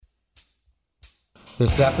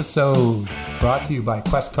This episode brought to you by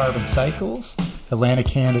Quest Carbon Cycles, Atlantic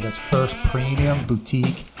Canada's first premium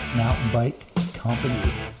boutique mountain bike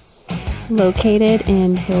company. Located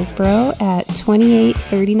in Hillsborough at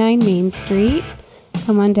 2839 Main Street.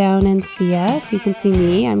 Come on down and see us. You can see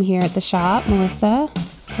me. I'm here at the shop, Melissa,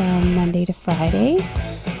 from Monday to Friday.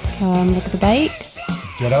 Come look at the bikes.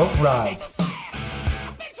 Get out, ride.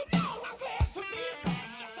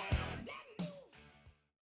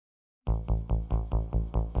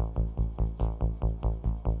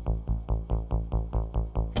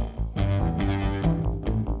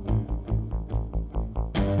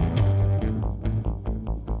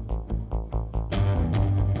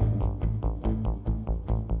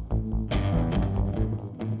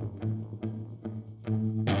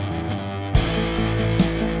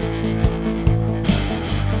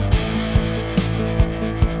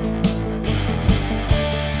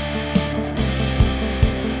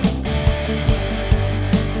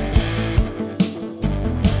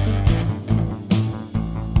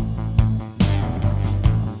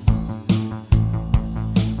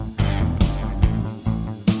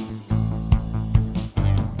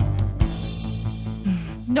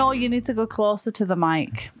 No, you need to go closer to the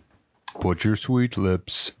mic. Put your sweet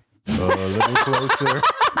lips a little closer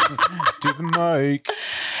to the mic.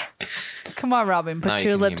 Come on, Robin. Put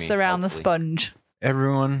your lips around the sponge.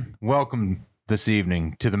 Everyone, welcome this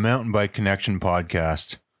evening to the Mountain Bike Connection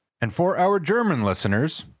podcast. And for our German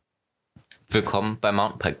listeners, Willkommen beim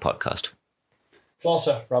Mountain Bike Podcast.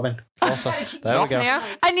 Closer, Robin. Closer. There we go. Mehr?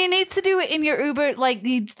 And you need to do it in your Uber, like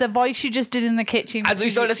the voice you just did in the kitchen. Also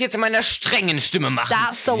ich soll das jetzt in meiner strengen Stimme machen.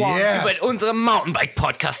 That's the one. Yes. Über unseren Mountainbike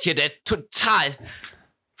Podcast hier, der total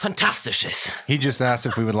fantastisch ist. he just asked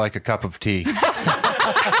if we would like a cup of tea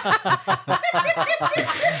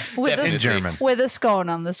with in a, German. with a scone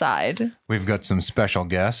on the side. We've got some special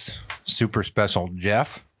guests, super special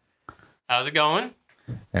Jeff, How's it going?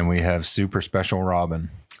 and we have super special Robin.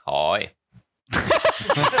 Hoi.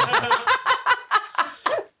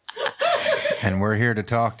 And we're here to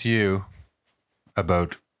talk to you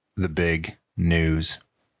about the big news.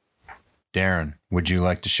 Darren, would you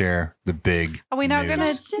like to share the big Are we not news?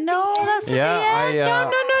 going to? No, that's at Yeah, the end. I,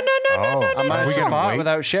 No. I managed We to gotta fart wait.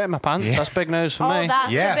 without shitting my pants. Yeah. That's big news for Oh, me.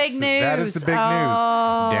 that's Yes, the big news. that is the big news.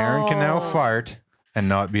 Darren can now fart and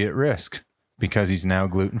not be at risk because he's now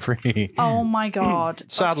gluten-free. Oh my God.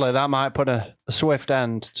 Sadly, that might put a swift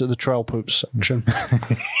end to the trail poops section.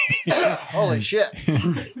 Holy shit.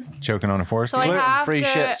 Choking on a foreskin. So I have Gluten-free to-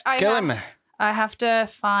 shit's I killing have- me. I have to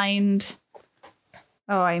find.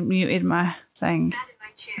 Oh, I muted my thing.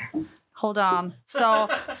 Hold on. So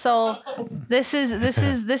this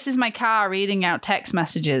is my car reading out text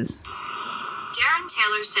messages. Darren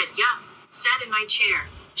Taylor said, "Yup, sat in my chair,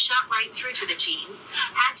 shot right through to the jeans,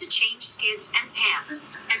 had to change skids and pants,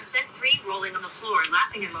 and sent 3 rolling on the floor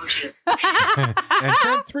laughing emoji." And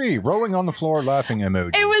sent 3 rolling on the floor laughing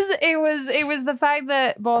emoji. It was the fact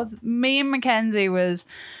that both me and Mackenzie was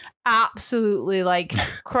absolutely like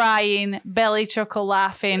crying, belly chuckle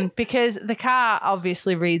laughing, because the car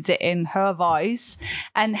obviously reads it in her voice,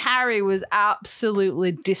 and Harry was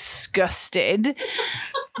absolutely disgusted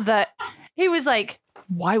that he was like,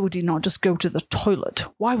 why would he not just go to the toilet?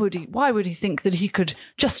 Why would he think that he could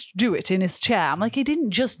just do it in his chair? I'm like, he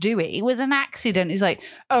didn't just do it. It was an accident. He's like,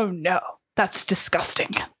 oh no, that's disgusting.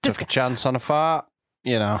 Took a chance on a fart.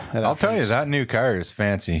 You know. I'll tell you, that new car is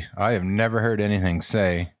fancy. I have never heard anything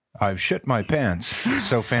say, "I've shit my pants,"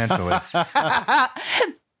 so fancily.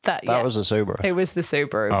 That was a Subaru. It was the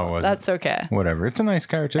Subaru. Oh, was it? That's okay. Whatever. It's a nice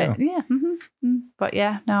car, too. Yeah. But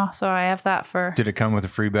yeah, no. So I have that for Did it come with a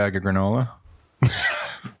free bag of granola?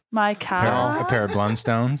 my A car. pair of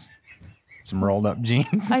Blundstones? Some rolled up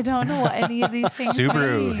jeans? I don't know what any of these things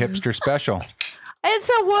Subaru mean. hipster special. It's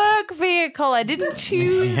a work vehicle. I didn't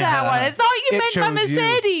choose that one. I thought you It meant my chose you.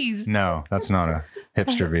 Mercedes. No, that's not a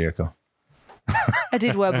hipster vehicle. I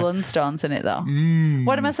did wear Blundstones in it though.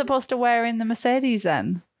 What am I supposed to wear in the Mercedes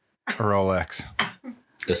then? A Rolex.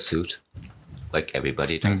 A suit. Like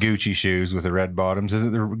everybody And does. Gucci shoes with the red bottoms. Is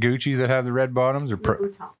it the Gucci that have the red bottoms? Or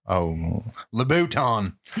Oh,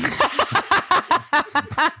 Louboutin.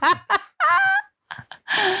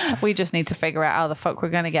 We just need to figure out how the fuck we're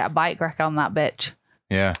going to get a bike rack on that bitch.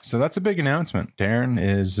 Yeah, so that's a big announcement. Darren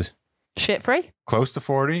is Shit free? close to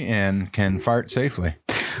 40 and can fart safely.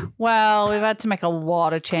 Well, we've had to make a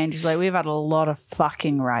lot of changes. Like, we've had a lot of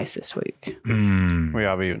fucking rice this week. We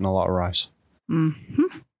have eaten a lot of rice.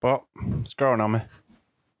 But it's growing on me.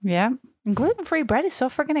 Yeah. And gluten-free bread is so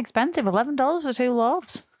freaking expensive. $11 for 2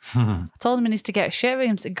 loaves. I told him he needs to get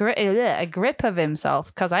a grip of himself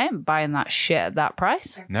because I ain't buying that shit at that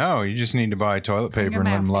price. No, you just need to buy toilet paper and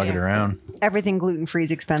let him lug it around. Everything gluten-free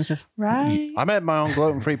is expensive. Right. I made my own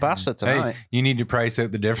gluten-free pasta tonight. Hey, you need to price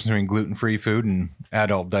out the difference between gluten-free food and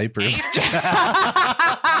adult diapers.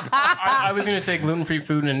 I was going to say gluten-free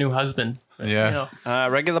food and a new husband. But, Yeah.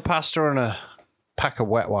 Regular pasta and a pack of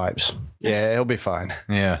wet wipes. Yeah, he'll be fine.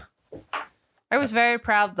 Yeah. I was very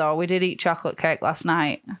proud though. We did eat chocolate cake last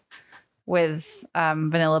night with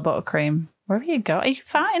vanilla buttercream. Where have you go? Are you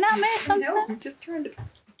fighting at me or something? No, I'm just trying to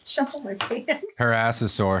shuffle my pants. Her ass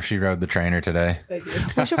is sore. She rode the trainer today.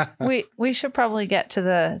 We should probably get to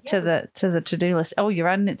the to-do list. Oh, you're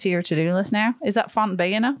adding it to your to-do list now? Is that font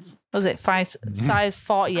big enough? Was it size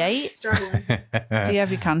 48? Struggling. Do you have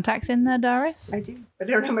your contacts in there, Doris? I do, but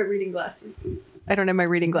I don't have my reading glasses.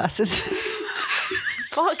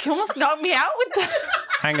 Fuck, you almost knocked me out with that.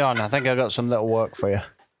 Hang on, I think I got some that'll work for you.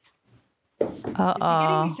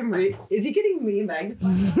 Is he getting me a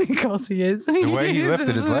magnifying? Because he is. The way he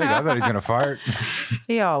lifted his leg, I thought he was going to fart.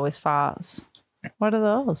 He always farts. What are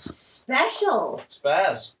those? Special.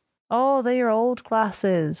 Spares. Oh, they're your old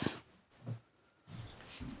glasses.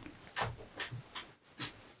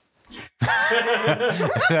 Is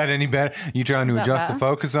that any better? You trying to Is that adjust the better?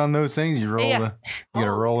 focus on those things? You roll Yeah. you got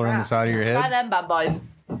a roller on the side of your Try head? them bad boys.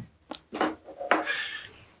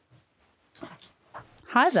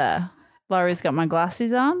 Hi there. Laurie's got my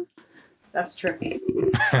glasses on. That's trippy.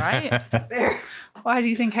 Right? There. Why do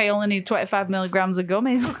you think I only need 25 milligrams of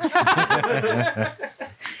gummies?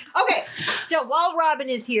 Okay, so while Robin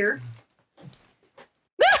is here,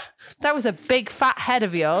 That was a big fat head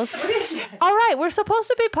of yours. what is that? All right, we're supposed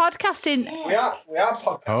to be podcasting. We are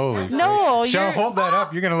podcasting. Holy No, Show, you're. hold that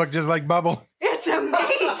up. You're going to look just like Bubble. It's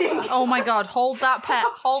amazing. Oh my God, hold that pet.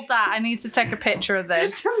 Hold that. I need to take a picture of this.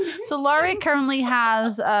 It's amazing. So Laurie currently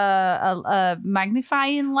has a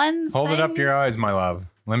magnifying lens. Hold it up thing. to your eyes, my love.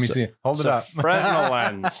 Let me see it. Hold it up. Fresnel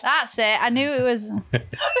lens. That's it. I knew it was. This thing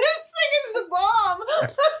is the bomb.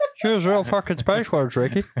 Choose real fucking space words,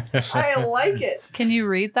 Ricky. I like it. Can you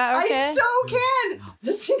read that? Okay. I so can.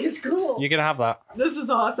 This thing is cool. You can have that. This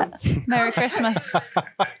is awesome. Merry Christmas.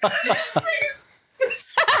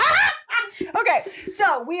 Okay,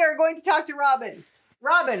 so we are going to talk to Robin.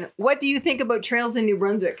 Robin, what do you think about trails in New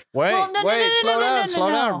Brunswick? Wait, Well, no, slow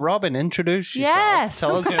no. down. Robin, introduce yourself. Yes.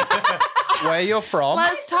 Tell us where you're from.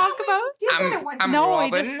 Let's talk about. I'm No, he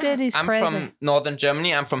Robin. just did. He's I'm crazy. from northern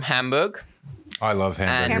Germany. I'm from Hamburg. I love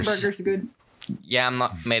hamburgers. Hamburgers are good. Yeah, I'm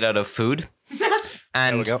not made out of food.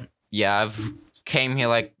 And There we go. yeah, I've came here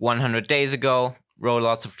like 100 days ago. Rode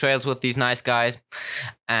lots of trails with these nice guys,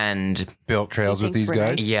 and Built trails with Thanks these for guys.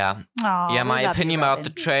 nice. yeah, Aw, yeah. we My love opinion you, about Robin. the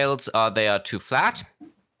trails are they are too flat,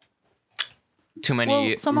 too many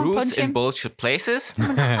Well, someone routes punch in him. bullshit places.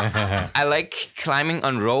 I like climbing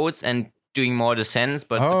on roads and doing more descents,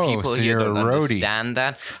 but Oh, the people so here you're don't a roadie. understand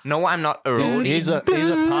that. No, I'm not a roadie. He's a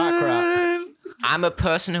park rat. I'm a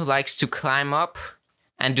person who likes to climb up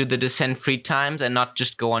and do the descent 3 times and not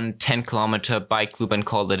just go on 10-kilometer bike loop and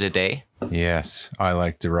call it a day. Yes, I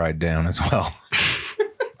like to ride down as well.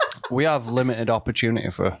 We have limited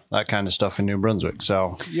opportunity for that kind of stuff in New Brunswick,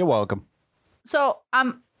 so you're welcome. So,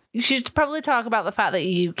 you should probably talk about the fact that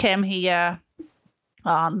you came here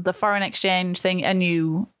on the foreign exchange thing, and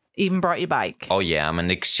you even brought your bike. Oh yeah, I'm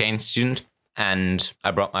an exchange student and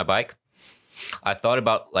I brought my bike. I thought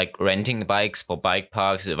about like renting the bikes for bike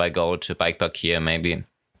parks if I go to bike park here maybe.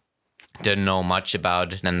 Didn't know much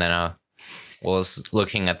about it, and then I was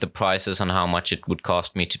looking at the prices on how much it would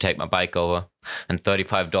cost me to take my bike over, and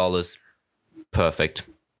 $35. Perfect.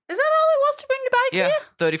 Is that all it was to bring your bike Yeah,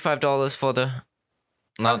 here? $35 for the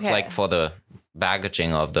not Okay. like for the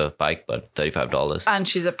baggaging of the bike, but $35. And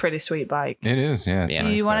she's a pretty sweet bike. It is, yeah. it's a Yeah. Do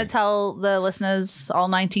nice you want to bike. tell the listeners, all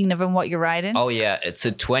 19 of them, what you're riding? Oh yeah, it's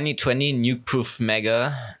a 2020 Nuke Proof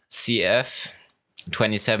Mega CF,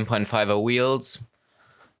 27.5 wheels,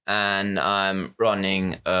 and I'm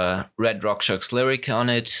running a Red RockShox Lyric on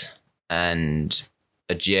it and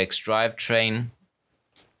a GX drivetrain,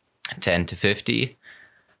 10 to 50,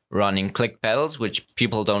 running click pedals, which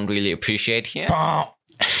people don't really appreciate here. Oh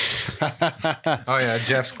yeah,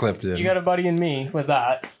 Jeff's clipped it. You got a buddy in me with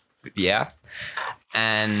that. Yeah,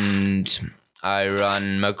 and I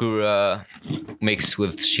run Magura mixed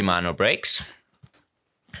with Shimano brakes.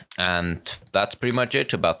 And that's pretty much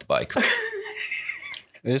it about the bike.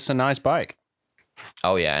 It's a nice bike.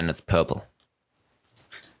 Oh yeah, and it's purple.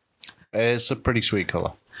 It's a pretty sweet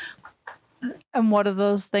color. And what are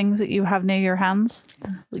those things that you have near your hands?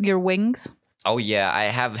 Your wings? Oh yeah, I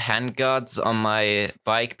have handguards on my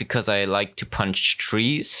bike because I like to punch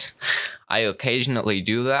trees. I occasionally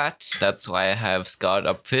do that. That's why I have scarred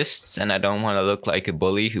up fists, and I don't want to look like a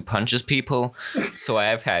bully who punches people. So I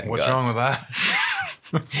have handguards. What's wrong with that?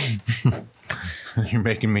 You're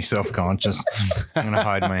making me self-conscious. I'm gonna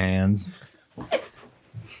hide my hands.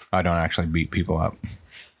 I don't actually beat people up.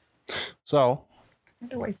 So,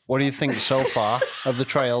 what do you think so far of the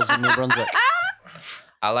trails in New Brunswick?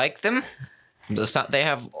 I like them. They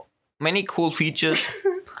have many cool features.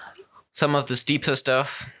 Some of the steeper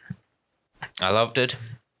stuff, I loved it.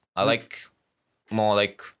 I like more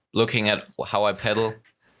like looking at how I pedal,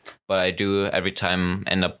 but I do every time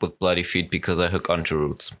end up with bloody feet because I hook onto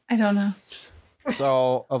roots. I don't know.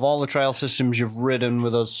 So, of all the trail systems you've ridden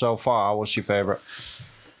with us so far, what's your favourite?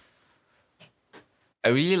 I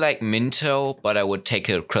really like Minto, but I would take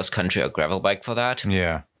a cross-country or gravel bike for that.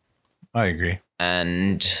 Yeah, I agree.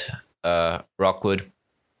 And Rockwood.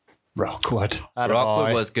 Rockwood.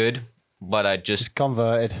 Rockwood was good, but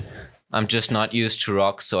converted. I'm just not used to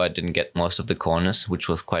rocks, so I didn't get most of the corners, which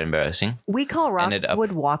was quite embarrassing. We call Rockwood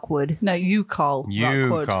Walkwood. No, you call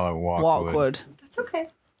Rockwood. Call it Walkwood. That's okay.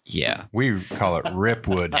 Yeah. We call it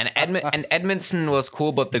Ripwood. And Edmondson was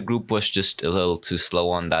cool, but the group was just a little too slow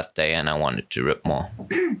on that day, and I wanted to rip more.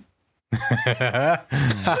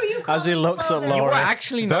 As he looks at You were Laurie.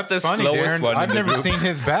 actually not That's the funny, slowest Darren. one. I've in the never group. seen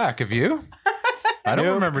his back. Have you? I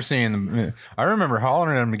don't remember seeing them. I remember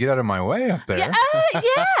hollering at him to get out of my way up there. Yeah.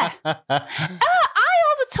 I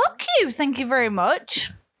overtook you. Thank you very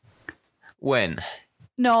much. When?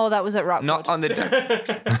 No, that was at Rockwood. Not on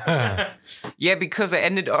the... Yeah, because I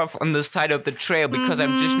ended off on the side of the trail because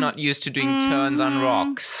I'm just not used to doing turns on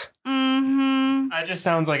rocks. Mm-hmm. That just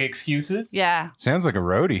sounds like excuses. Yeah. Sounds like a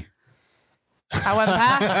roadie. I went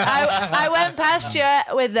past. I went past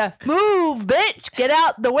you with the move, bitch. Get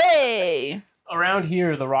out the way. Around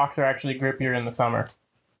here, the rocks are actually grippier in the summer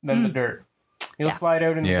than the dirt. You'll slide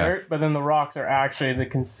out in the dirt, but then the rocks are actually the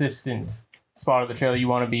consistent spot of the trail you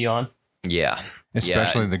want to be on. Yeah.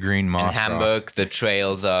 Especially the green moss In Hamburg, rocks. the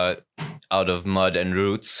trails are out of mud and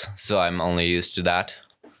roots, so I'm only used to that.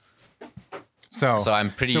 So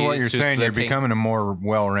I'm pretty So what used you're to saying, you're slipping. becoming a more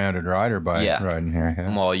well-rounded rider by riding here. Yeah?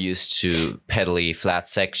 More used to pedally flat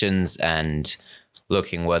sections and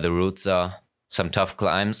looking where the roots are. Some tough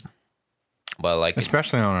climbs, but like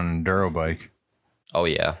Especially on an enduro bike. oh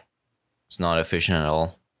yeah, it's not efficient at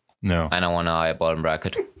all. No. And I want a higher bottom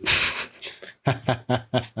bracket.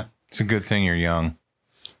 It's a good thing you're young.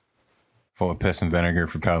 Full of piss and vinegar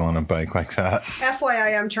for pedaling a bike like that.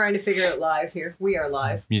 FYI, I'm trying to figure it live here. We are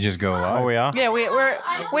live. You just go live. Oh, we are? Yeah, we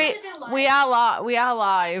are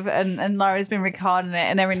live, and Laura's been recording it,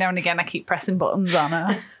 and every now and again I keep pressing buttons on her.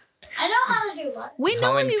 I know how to do that. We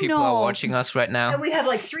know How many you people know. are watching us right now? And we have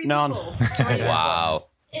like 3 None. people joining us. Wow.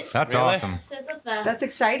 That's awesome. It says up there. That's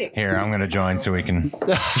exciting. Here, I'm going to join so we can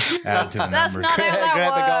add to the That's numbers. not how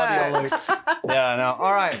Grab the that Guardian works. Yeah, I know.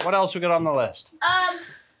 All right, what else we got on the list?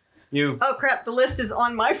 You. Oh crap! The list is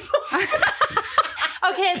on my phone.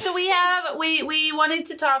 Okay, so we wanted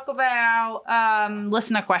to talk about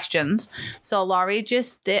listener questions. So Laurie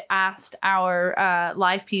just asked our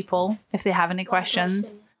live people if they have any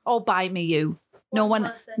questions. Oh, bite me, you. No one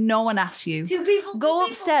asked you. Two people. Go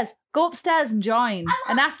upstairs and join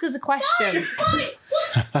and ask us a question. What do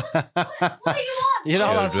you want? You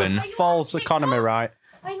know, that's a Children. false economy, right?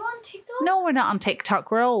 Are you on TikTok? No, we're not on TikTok.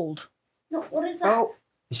 We're old. No, what is that? Oh,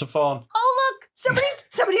 It's a phone. oh look!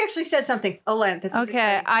 Somebody actually said something. Oh, Len, this is Okay,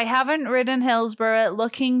 exciting. I haven't ridden Hillsborough.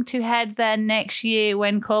 Looking to head there next year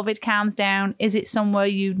when COVID calms down. Is it somewhere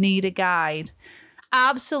you need a guide?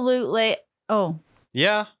 Absolutely. Oh,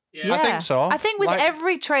 Yeah, I think so. I think with Like-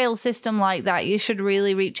 every trail system like that, you should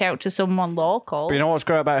really reach out to someone local. But you know what's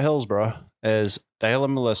great about Hillsborough is Dale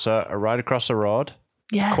and Melissa are right across the road.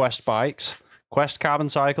 Yes. Quest Bikes, Quest Carbon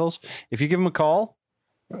Cycles. If you give them a call,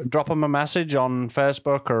 drop them a message on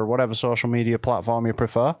Facebook or whatever social media platform you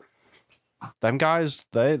prefer. Them guys,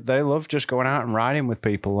 they love just going out and riding with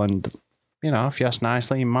people. And, you know, if you ask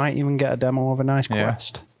nicely, you might even get a demo of a nice Yeah.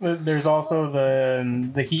 Quest. There's also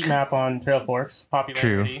the heat map on Trail Forks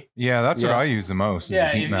popularity. True. Yeah, that's what Yeah. I use the most. Is the Yeah,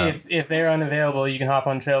 heat map. if they're unavailable, you can hop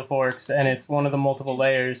on Trail Forks, and it's one of the multiple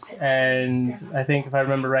layers. And I think if I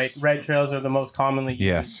remember right, red trails are the most commonly used.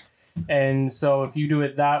 Yes. And so if you do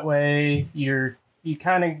it that way, you're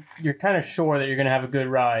kind of sure that you're going to have a good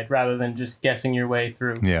ride rather than just guessing your way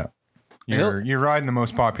through. Yeah. You're riding the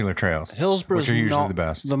most popular trails. Hillsborough's Which are usually not the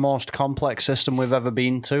best. the most complex system we've ever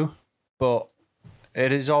been to, but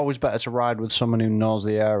it is always better to ride with someone who knows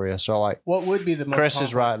the area. So, like, What would be the most Chris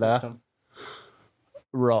is right complex there. system?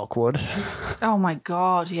 Rockwood. Oh my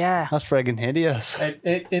God, yeah. That's friggin' hideous.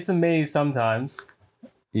 It's a maze sometimes.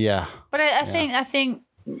 Yeah. But I think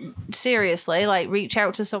seriously, like reach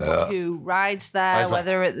out to someone who rides there,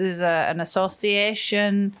 whether it is an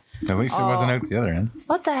association. At least it wasn't out the other end.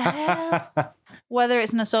 What the hell? Whether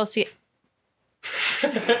it's an associate.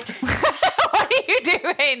 What are you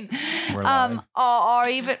doing? We're live. Or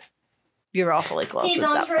even you're awfully close. He's with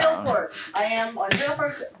on that Trail phone. Forks. I am on Trail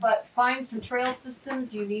Forks, but find some trail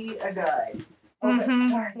systems. You need a guide. Okay,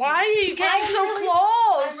 sorry. Why are you getting I'm so really-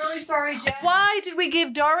 close? I'm really sorry, Jen. Why did we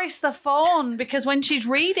give Doris the phone? Because when she's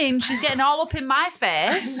reading, she's getting all up in my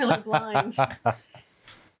face. I'm really blind.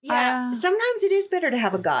 Yeah, sometimes it is better to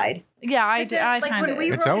have a guide. Yeah, I Like kind when of.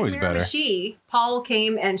 we It's rode always in better. Miramichi, Paul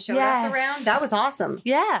came and showed us around. That was awesome.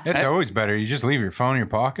 Yeah. It's always better. You just leave your phone in your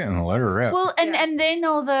pocket and let her rip. Well, and they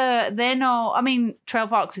know I mean, Trail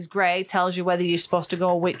Fox is great, tells you whether you're supposed to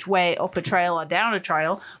go which way up a trail or down a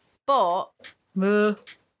trail, but The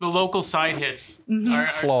local side hits are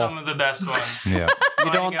Flaw. some of the best ones. Yeah.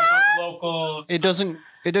 You don't. Finding out those local. It doesn't.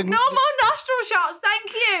 no more nostril shots,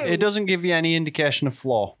 thank you. It doesn't give you any indication of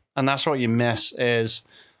flaw, and that's what you miss is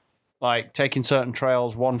like taking certain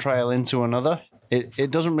trails, one trail into another.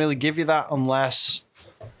 It doesn't really give you that unless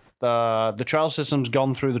the trail system's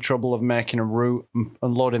gone through the trouble of making a route and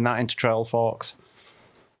loading that into Trail Forks.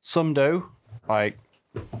 Some do, like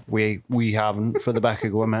we haven't for the Beck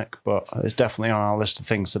of Gwimek, but it's definitely on our list of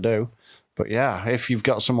things to do. But yeah, if you've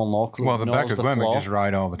got someone local, Well, who the knows back of the Gwimek flaw, just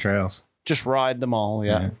ride all the trails. just ride them all.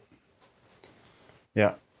 Yeah.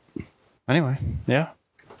 Anyway, yeah.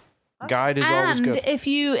 Guide is always And good. if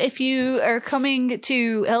you are coming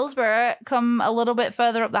to Hillsborough, come a little bit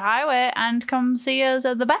further up the highway and come see us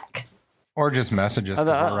at the back. Or just message us. 'cause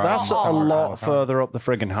we're riding That's a somewhere all lot the time. further up the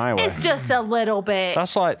friggin' highway. It's just a little bit.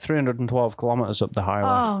 That's like 312 kilometers up the highway.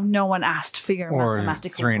 Oh, no one asked for your Or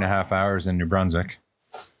mathematical. 3.5 hours in New Brunswick.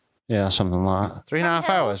 Yeah, something like that. 3.5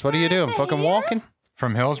 hours. What are you doing? Hillsborough to Fucking here? walking?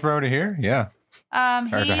 From Hillsborough to here? Yeah. Or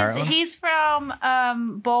to Heartland? He's from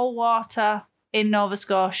Bowater in Nova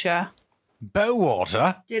Scotia.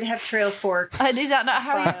 Bowater? Did have Trail Forks. Is that not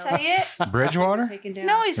how you Files. say it? Bridgewater? Taken down.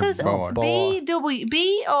 No, it says Bowater. BOW.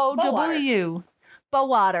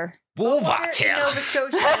 Bowater. In Nova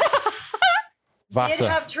Scotia. Did Vassar.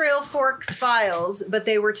 have Trail Forks files, but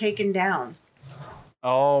they were taken down.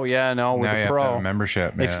 Oh, yeah, no, with Now you the have to have pro. a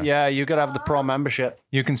membership. If, Yeah. you got to have the pro membership.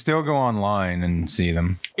 You can still go online and see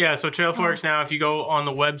them. Yeah, so Trail Forks now, if you go on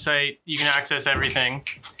the website, you can access everything.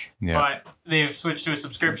 Yeah. But they've switched to a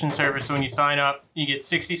subscription service. So when you sign up, you get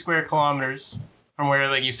 60 square kilometers from where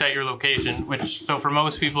like you set your location. Which so for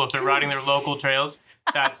most people, if they're riding their local trails,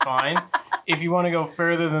 that's fine. If you want to go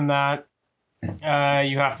further than that,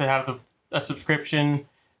 you have to have a subscription.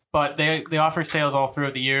 But they offer sales all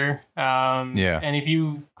throughout the year. And if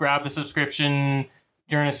you grab the subscription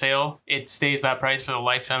during a sale, it stays that price for the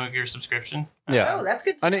lifetime of your subscription. Yeah. Oh, that's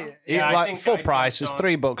good. And To know. Yeah, I like think full I price is jumped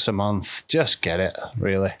on- $3 a month. Just get it,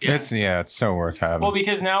 really. Yeah. It's so worth having. Well,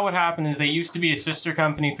 because now what happened is they used to be a sister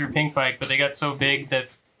company through Pink Bike, but they got so big that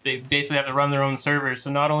they basically have to run their own servers.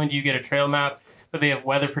 So not only do you get a trail map, but they have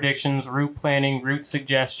weather predictions, route planning, route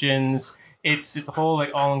suggestions. It's a whole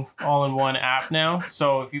like all in one app now.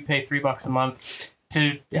 So if you pay $3 a month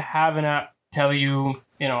to have an app tell you,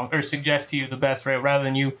 or suggest to you the best route rather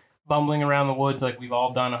than you bumbling around the woods like we've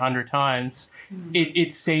all done 100 times,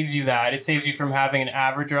 it saves you that. It saves you from having an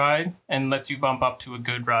average ride and lets you bump up to a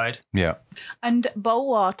good ride. Yeah. And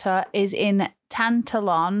Bowater is in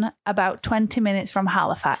Tantalon, about 20 minutes from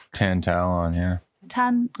Halifax. Tantalon, yeah.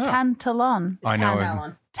 Tantalon. I know.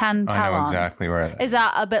 Alan. Tantalon. I know exactly where that Is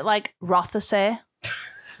that a bit like Rothesay?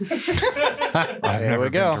 I've There never we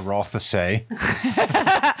go. been to Rothesay.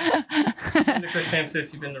 And Chris Pam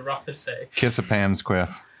says you've been the roughest say. Kiss a Pam's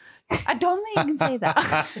quiff. I don't think you can say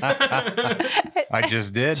that. I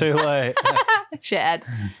just did. Too late. Shithead.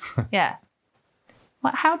 Yeah.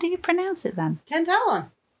 What? How do you pronounce it then? Tantalon.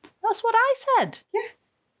 That's what I said.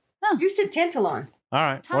 You said Tantalon. All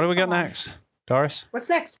right. What do we got Tantalon. next? Doris? What's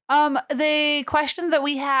next? The question that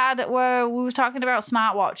we had were we were talking about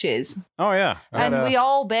smartwatches, Oh, yeah. and we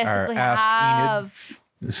all basically Ask have.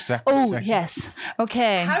 Oh yes.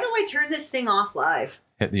 Okay. How do I turn this thing off live?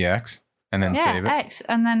 Hit the X and then Yeah. save it. X,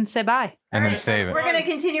 and then say bye. And then save We're it. going to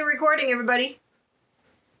continue recording, everybody.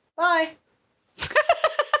 Bye.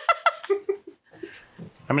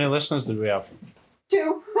 How many listeners did we have?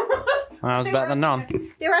 2. That was better than none.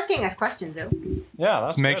 They were asking us questions, though. Yeah,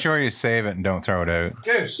 that's Just make sure you save it and don't throw it out.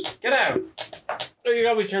 Goose, get out. You can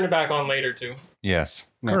always turn it back on later too. Yes.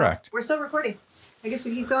 Yeah. Correct. We're still recording. I guess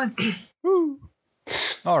we keep going.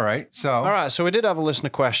 All right. So All right, so we did have a listener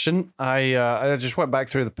question. I just went back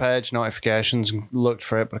through the page notifications and looked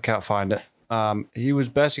for it, but I can't find it. He was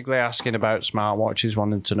basically asking about smartwatches,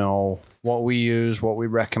 wanting to know what we use, what we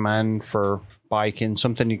recommend for biking,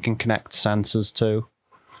 something you can connect sensors to.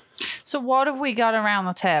 So what have we got around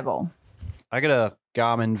the table? I got a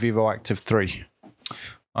Garmin Vivo Active 3.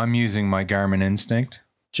 I'm using my Garmin Instinct.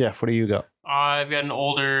 Jeff, what do you got? I've got an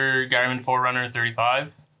older Garmin Forerunner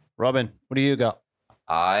 35. Robin, what do you got?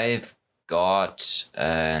 I've got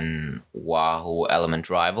an Wahoo Element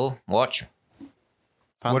Rival watch.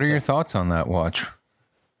 What are Fancy. your thoughts on that watch?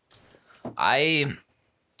 I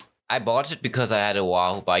bought it because I had a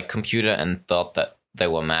Wahoo bike computer and thought that they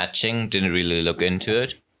were matching. Didn't really look into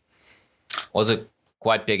it. Was a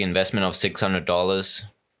quite big investment of $600,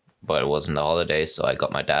 but it wasn't the holidays, so I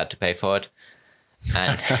got my dad to pay for it.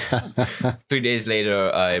 And 3 days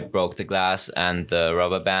later, I broke the glass and the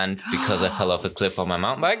rubber band because I fell off a cliff on my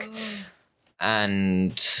mountain bike.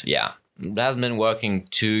 And yeah, it hasn't been working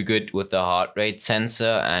too good with the heart rate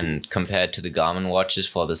sensor. And compared to the Garmin watches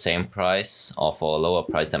for the same price or for a lower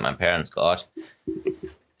price that my parents got,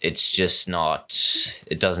 it's just not,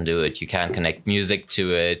 it doesn't do it. You can't connect music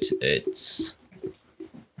to it. It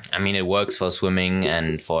works for swimming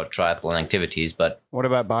and for triathlon activities, but What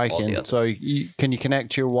about biking? others. So can you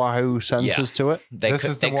connect your Wahoo sensors to it? This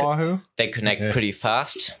is the Wahoo? They connect pretty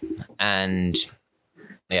fast, and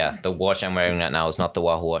yeah, the watch I'm wearing right now is not the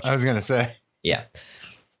Wahoo watch. I was going to say. Yeah.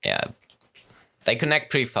 They connect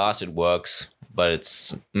pretty fast. It works, but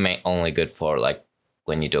it's only good for like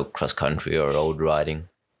when you do cross country or road riding.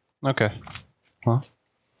 Okay. Well,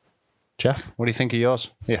 Jeff, what do you think of yours?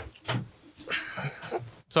 Yeah.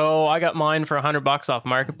 So I got mine for $100 off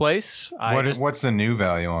Marketplace. What's the new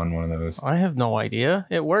value on one of those? I have no idea.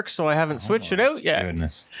 It works, so I haven't switched it out yet.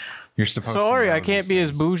 Goodness. You're supposed to Sorry, know I can't these be as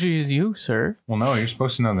things. bougie as you, sir. Well, no, you're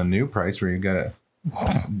supposed to know the new price where you got a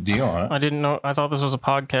deal on it. I didn't know. I thought this was a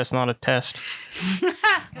podcast, not a test.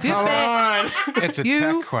 It's a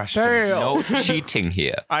tech question. No cheating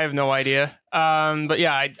here. I have no idea. But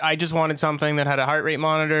yeah, I just wanted something that had a heart rate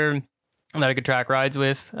monitor that I could track rides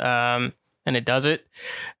with. And it does it.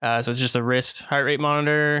 So it's just a wrist heart rate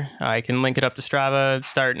monitor. I can link it up to Strava,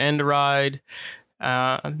 start and end a ride.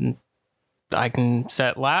 I can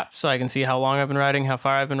set laps, so I can see how long I've been riding, how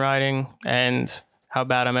far I've been riding, and how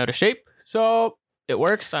bad I'm out of shape. So it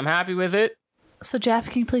works. I'm happy with it. So Jeff,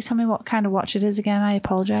 can you please tell me what kind of watch it is again? I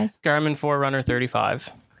apologize. Garmin Forerunner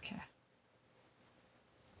 35. Okay.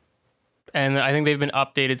 And I think they've been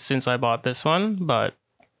updated since I bought this one, but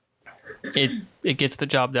it gets the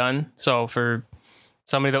job done. So for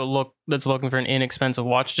somebody that's looking for an inexpensive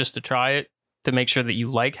watch just to try it, to make sure that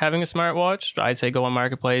you like having a smartwatch, I'd say go on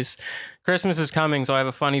Marketplace. Christmas is coming, so I have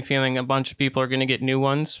a funny feeling a bunch of people are going to get new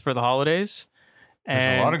ones for the holidays.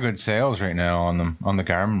 There's a lot of good sales right now on them, on the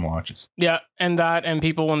Garmin watches. Yeah, and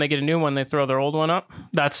people, when they get a new one, they throw their old one up.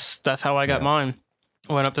 That's how I got mine.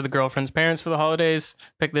 I went up to the girlfriend's parents for the holidays,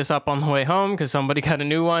 picked this up on the way home because somebody got a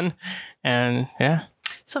new one, and yeah.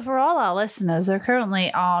 So for all our listeners, they're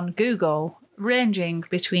currently on Google, ranging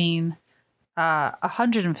between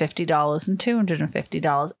 $150 and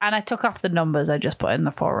 $250. And I took off the numbers I just put in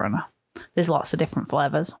the Forerunner. There's lots of different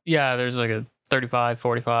flavors. Yeah, there's like a 35,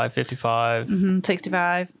 45, 55.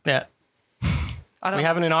 65. Yeah. We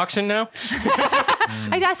having an auction now?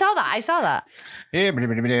 I saw that. Yeah,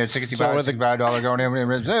 $65 going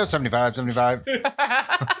in, 75.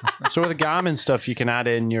 So with the Garmin stuff, you can add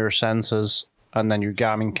in your sensors, and then your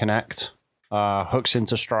Garmin Connect hooks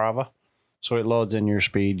into Strava. So it loads in your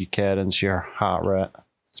speed, your cadence, your heart rate.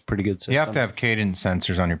 It's a pretty good system. You have to have cadence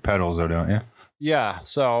sensors on your pedals, though, don't you? Yeah,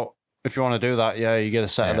 so if you want to do that, you get a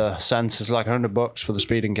set of the sensors, like $100 for the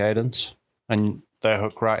speed and cadence, and they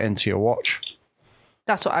hook right into your watch.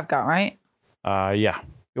 That's what I've got, right? Yeah.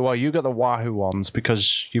 Well, you got the Wahoo ones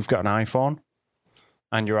because you've got an iPhone,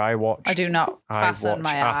 and your iWatch. I do not fasten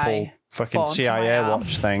my Apple fucking iPhone to my CIA arm.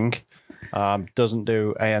 watch thing doesn't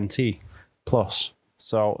do ANT plus.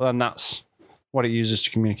 So then that's what it uses to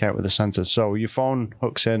communicate with the sensors. So your phone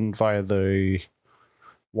hooks in via the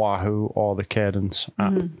Wahoo or the Cadence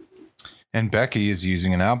app. And Becky is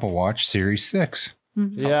using an Apple Watch Series 6.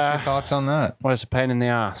 What's your thoughts on that? Well, it's a pain in the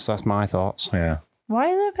ass. That's my thoughts. Yeah. Why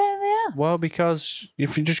are they a pain in the ass? Well, because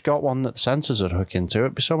if you just got one that sensors would hook into,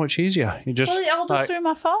 it'd be so much easier. You just Well, it all does through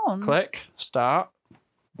my phone. click, start,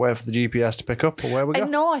 wait for the GPS to pick up, or where we go.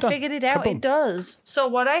 No, I Done. figured it out. Kaboom. It does. So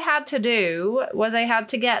what I had to do was I had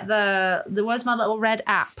to get there was my little red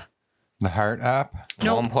app. The Heart app?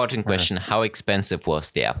 More important question, how expensive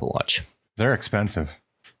was the Apple Watch? They're expensive.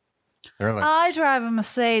 They're like I drive a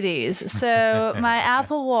Mercedes, so my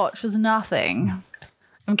Apple Watch was nothing.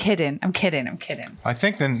 I'm kidding. I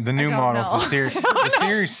think the new don't models, know. the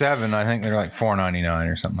Series 7, I think they're like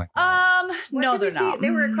 $499 or something like that. What No, did we they're see? not.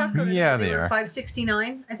 They were at Costco. today. Yeah, they were are.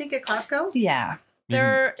 $569, I think, at Costco. Yeah.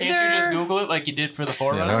 They're Can't you just Google it like you did for the Yeah,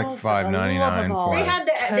 4Runner? they're like $5.99 for They it.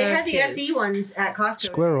 had the Turkeys. SE ones at Costco.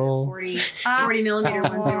 Squirrel. 40 millimeter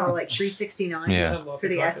ones. They were like $369. Yeah. For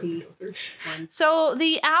the SE ones. So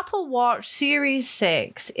the Apple Watch Series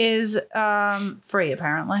 6 is free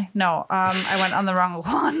apparently. No, I went on the wrong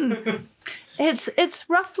one. It's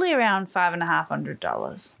roughly around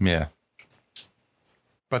 $550. Yeah.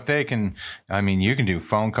 But they can, I mean, you can do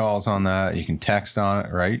phone calls on that. You can text on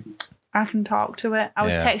it, right? I can talk to it. I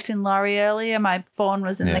was Yeah. texting Laurie earlier. My phone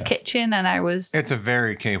was in Yeah. the kitchen and I was It's a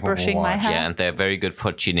very capable brushing watch. my hair. Yeah, and they're very good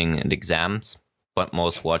for cheating in exams, but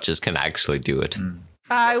most watches can actually do it.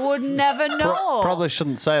 I would never know. Probably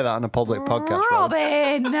shouldn't say that on a public podcast, Rob.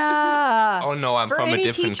 Robin. Oh no, I'm For from a any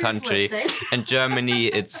different teachers country. listening. In Germany,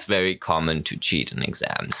 it's very common to cheat in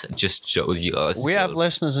exams. It just shows your skills. We have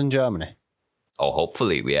listeners in Germany. Oh,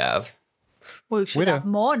 hopefully we have. We should We do. have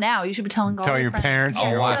more now. You should be telling all Tell your friends. parents Oh,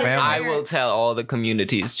 and your whole I family. will tell all the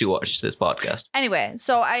communities to watch this podcast. Anyway,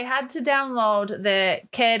 so I had to download the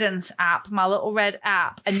Cadence app, my little red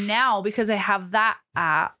app, and now because I have that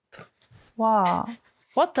app,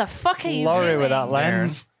 what the fuck are you Laurie doing? with that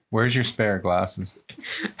lens. Where's your spare glasses?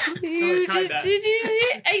 You, tried did, that. did you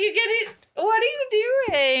see? Are you getting? What are you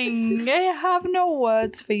doing? I have no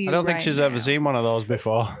words for you. I don't think right she's now. ever seen one of those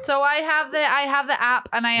before. So I have the app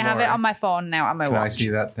and I have it Laurie, on my phone now on my Can watch. I see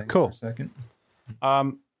that thing Cool. for a second?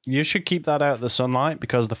 You should keep that out of the sunlight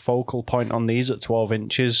because the focal point on these at 12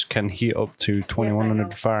 inches can heat up to 2100 know.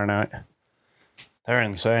 Fahrenheit. They're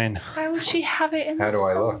insane. Why would she have it in How the do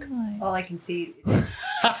I look? sunlight? All I can see.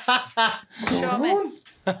 Show me.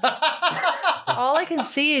 All I can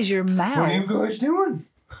see is your mouth. guys doing?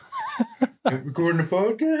 Recording a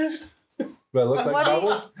podcast? Do I look like What are you-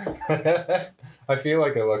 Bubbles? I feel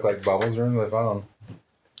like I look like Bubbles in the phone.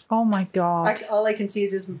 Oh my god. All I can see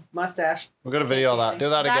is his mustache. We're going to video that. Do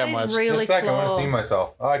that, That again, is Wes. really Just a second, I want to see close.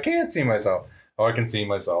 myself. Oh, I can't see myself. Oh, I can see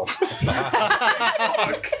myself.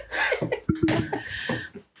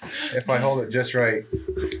 If I hold it just right.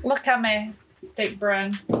 Look at me, Dick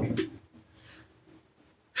Brown.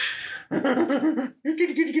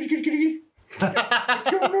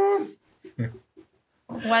 What's going on?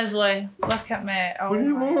 Wesley, look at me. Oh What do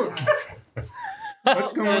you my want? God.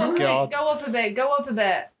 What's Go, going go, on? God. go up a bit. Go up a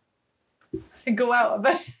bit. Go out a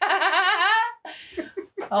bit.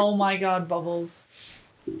 Oh my god, Bubbles.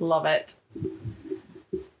 Love it.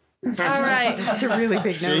 All right. That's a really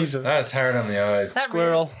big nose. Jesus. That's hard on the eyes. That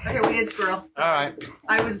Squirrel. Okay, we did squirrel. All right.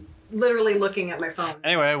 I was literally looking at my phone.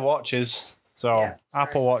 Anyway, watches. So Yeah, sorry.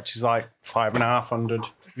 Apple Watch is like 5,500.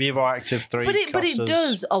 Vivo Active 3. But it costs us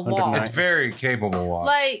does a lot. 190. It's very capable watch.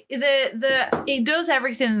 Like it does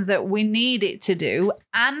everything that we need it to do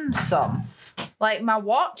and some. Like my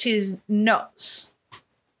watch is nuts.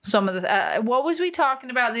 Some of the what was we talking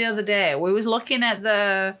about the other day? We was looking at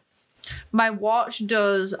my watch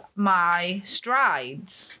does my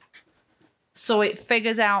strides. So it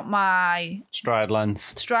figures out my Stride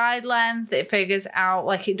length. stride length. It figures out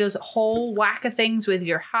like it does a whole whack of things with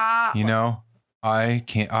your heart. You know,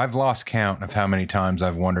 I've lost count of how many times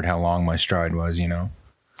I've wondered how long my stride was, you know.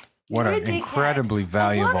 What You're a an dickhead. incredibly What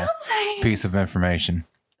valuable I'm saying. piece of information.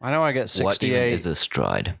 I know I get What even 68. is a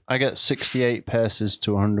stride? I get 68 paces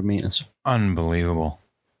to 100 meters. Unbelievable.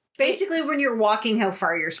 Basically, when you're walking, how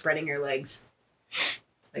far you're spreading your legs.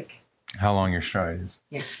 Like, How long your stride is.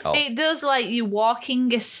 Oh, It does like you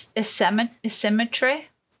walking asymmetry.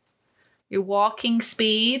 Your walking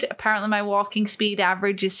speed. Apparently, my walking speed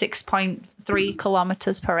average is 6.3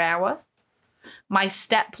 kilometers per hour. My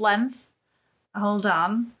step length. Hold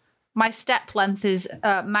on. My step length is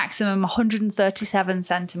maximum 137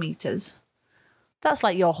 centimeters. That's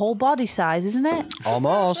like your whole body size, isn't it?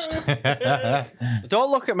 Almost.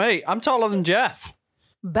 Don't look at me. I'm taller than Jeff.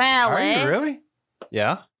 Barely. Are you really?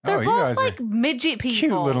 Yeah. They're you both guys like are midget people.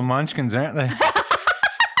 cute little munchkins, aren't they?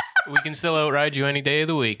 We can still outride you any day of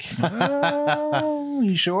the week. Oh,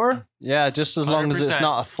 you sure? Yeah, just as long as it's 100%.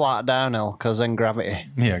 not a flat downhill, because then gravity.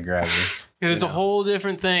 Yeah, gravity. Because it's a whole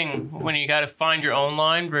different thing when you got to find your own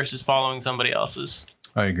line versus following somebody else's.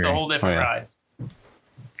 I agree. It's a whole different Oh, yeah. ride.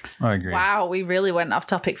 I agree. Wow, we really went off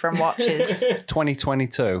topic from watches.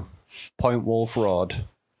 2022, Point Wolf Road.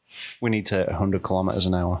 We need to hit 100 kilometers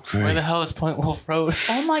an hour. Where the hell is Point Wolf Road?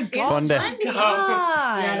 Oh my god. Fun day.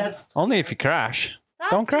 God. yeah, that's Only if you crash.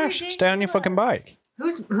 That's Don't crash. Stay on your fucking bike.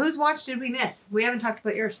 ridiculous. whose watch did we miss? We haven't talked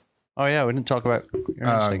about yours. Oh, yeah, we didn't talk about your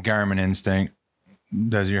instinct. Garmin Instinct.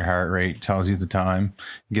 does your heart rate, tells you the time,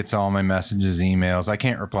 gets all my messages, emails. I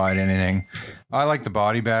can't reply to anything. I like the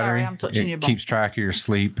body battery. I'm touching your It bum. keeps track of your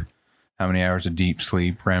sleep, how many hours of deep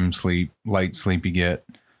sleep, REM sleep, light sleep you get,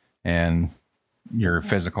 and your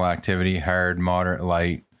physical activity, hard, moderate,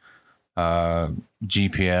 light.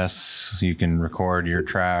 GPS, so you can record your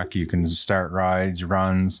track, you can start rides,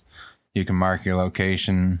 runs, you can mark your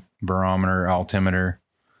location, barometer, altimeter,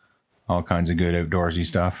 all kinds of good outdoorsy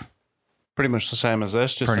stuff. Pretty much the same as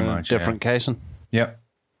this, just Pretty in a much, different casing. Yep.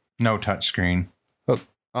 No touch screen.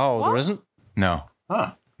 Oh, there isn't? No.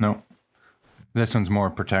 Huh. No. This one's more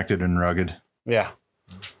protected and rugged. Yeah.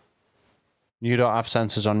 You don't have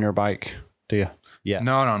sensors on your bike, do you? Yeah.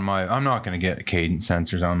 Not on my. I'm not going to get cadence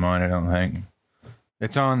sensors on mine, I don't think.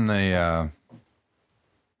 It's on the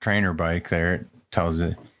trainer bike there. It tells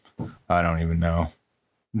it. I don't even know.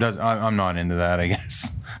 I'm not into that, I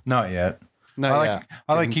guess. Not yet. No,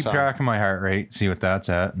 I like keep track of my heart rate, see what that's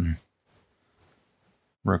at, and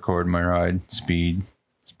record my ride speed.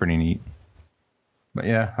 It's pretty neat. But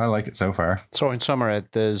yeah, I like it so far. So in summary,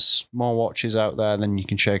 there's more watches out there than you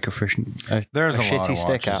can shake a There's a lot shitty of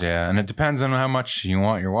stick watches, at. yeah, and it depends on how much you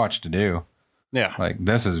want your watch to do. Yeah. Like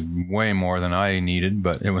this is way more than I needed,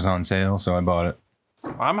 but it was on sale, so I bought it.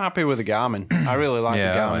 I'm happy with the Garmin. I really like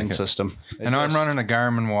Yeah, the I Garmin like it. system. And I'm running a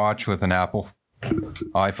Garmin watch with an Apple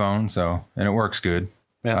iPhone, and it works good.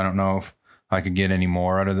 Yeah. I don't know if I could get any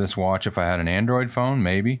more out of this watch if I had an Android phone,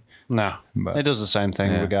 maybe. No, But it does the same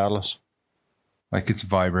thing Yeah. regardless. like it's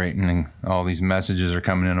vibrating and all these messages are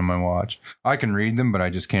coming in on my watch. I can read them, but I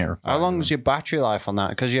just can't reply. How to long them. is your battery life on that?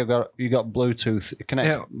 Because you got Bluetooth. It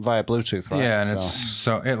connects Yeah. via Bluetooth, right? Yeah,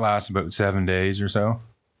 and it lasts about 7 days or so.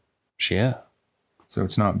 Shit. So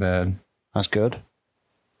it's not bad. That's good.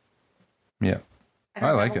 Yeah.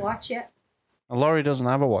 I like it. Watch yet? Laurie doesn't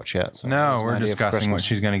have a watch yet. So No, it's an we're idea for discussing what Christmas.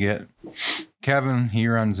 she's going to get. Kevin, he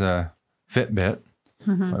runs a Fitbit,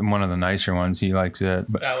 one of the nicer ones. He likes it,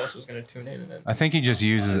 but Alice was going to tune in and then. I think he just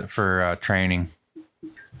uses it for training.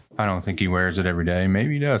 I don't think he wears it every day.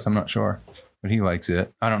 Maybe he does. I'm not sure, but he likes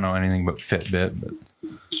it. I don't know anything about Fitbit, but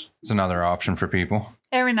it's another option for people.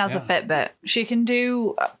 Erin has a Fitbit. She can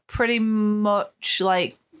do pretty much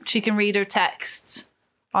like she can read her texts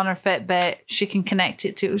on her Fitbit. She connects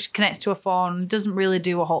to a phone. Doesn't really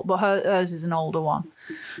do a whole, but hers is an older one.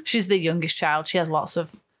 She's the youngest child. She has lots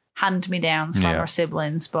of hand-me-downs from her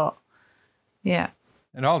siblings, but yeah.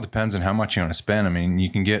 It all depends on how much you want to spend. I mean, you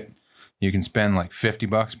can spend like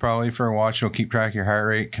 $50 probably for a watch. It'll keep track of your heart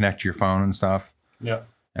rate, connect to your phone and stuff. Yeah.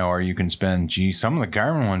 Or you can spend, some of the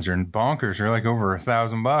Garmin ones are bonkers. They're like over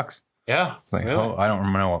 $1,000. Yeah. It's like, really? I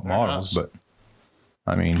don't know what They're models, nuts.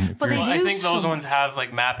 but I mean, But they Well, do. I think those some- ones have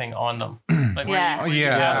like mapping on them. Like Yeah. where you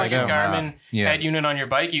Yeah, have like they a do. Garmin Yeah. head unit on your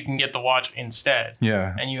bike, you can get the watch instead.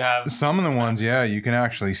 yeah. And you have Some of the ones, you can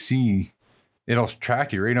actually see. It'll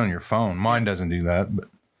track you right on your phone. Mine doesn't do that, but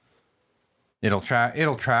it'll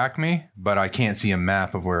track me, but I can't see a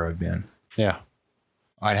map of where I've been. Yeah.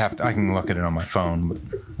 I can look at it on my phone,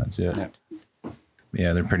 but that's it. Yeah.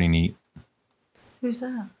 Yeah, they're pretty neat. Who's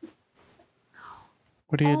that?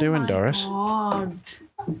 What are you doing, Doris? God.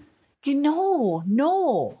 No.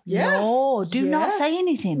 Yes. No. Do not Yes. say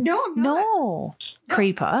anything. No, I'm not. No.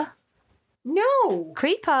 Creeper. No.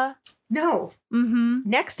 Creeper. No. Mm-hmm.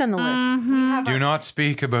 Next on the list, we Mhm. have Do not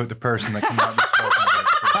speak about the person that cannot be spoken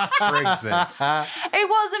about. For frig's sakes. It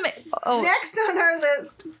wasn't me. Oh, next on our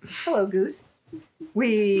list. Hello, Goose.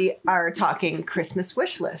 We are talking Christmas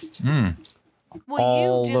wish list. will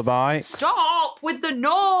All you the just bikes. stop with the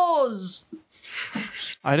nose?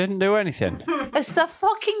 I didn't do anything. It's the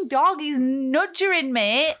fucking dog. He's nudgering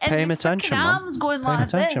me, and Pay him my attention, fucking Mum. arms going Pay him like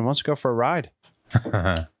attention. this. Wants to go for a ride.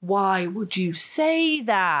 Why would you say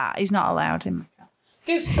that? He's not allowed him.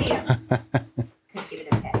 Goose here. Let's get it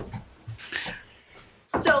in pets.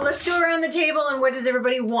 So let's go around the table and what does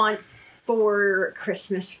everybody want for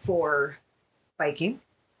Christmas for biking?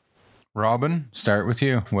 Robin, start with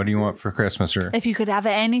you. What do you want for Christmas? Or If you could have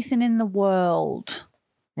anything in the world,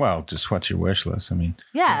 well, just what's your wish list? I mean,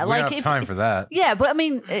 yeah, we like don't have if, time for that. yeah, but I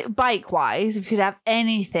mean, bike wise, if you could have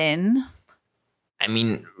anything, I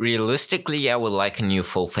mean, realistically, I would like a new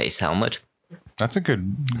full face helmet That's a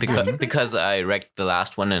good. because I wrecked the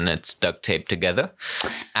last one and it's duct taped together.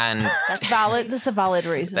 And that's valid. That's a valid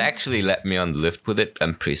reason. they actually let me on the lift with it.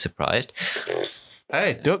 I'm pretty surprised.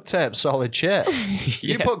 Hey, duct tape, solid shit.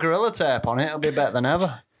 You Yeah. put Gorilla Tape on it, it'll be better than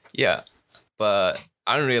ever. Yeah, but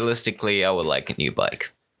unrealistically, I would like a new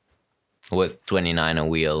bike with 29er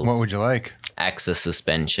wheels, What would you like? Axis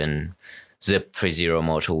suspension, Zip 3.0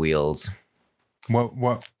 motor wheels.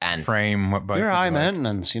 What And- frame? What bike? You're would high you like?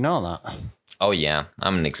 maintenance, you know that. Oh yeah,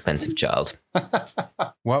 I'm an expensive child.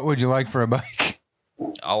 What would you like for a bike?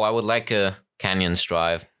 Oh, I would like a Canyon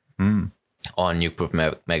Strive or Nuke Proof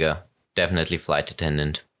Mega. Definitely flight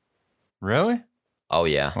attendant. Really? Oh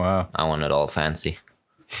yeah. Wow. I want it all fancy.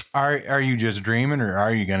 Are you just dreaming, or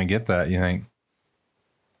are you gonna get that? You think?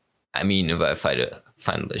 I mean, if I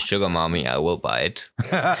find a sugar mommy, I will buy it.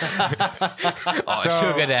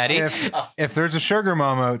 Sugar daddy. If there's a sugar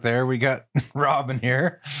mom out there, we got Robin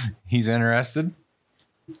here. He's interested.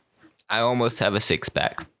 I almost have a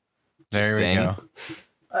 6-pack. There we go.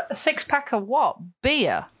 A 6-pack of what?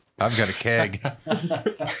 Beer? I've got a keg.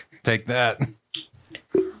 Take that.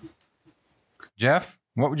 Jeff,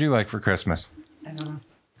 what would you like for Christmas? I don't know.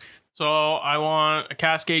 So I want a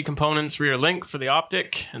Cascade Components rear link for the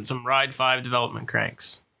optic and some Ride 5 development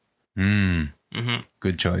cranks.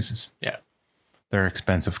 Good choices. Yeah. They're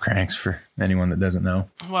expensive cranks for anyone that doesn't know.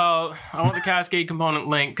 Well, I want the Cascade component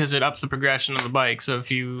link because it ups the progression of the bike. So if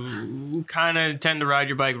you kind of tend to ride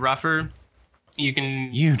your bike rougher, you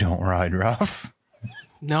can... You don't ride rough.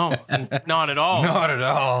 No, not at all. Not at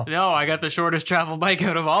all. No, I got the shortest travel bike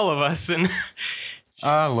out of all of us. And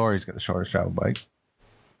Lori's got the shortest travel bike.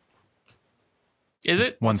 is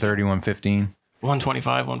it? 130, 115.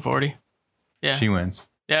 125, 140. Yeah. She wins.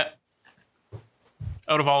 Yeah.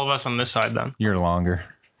 Out of all of us on this side, then. You're longer.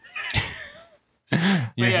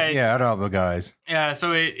 yeah, out of all the guys. Yeah,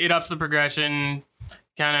 so it ups the progression,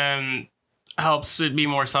 kind of helps it be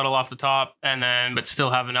more subtle off the top, but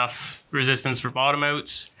still have enough resistance for bottom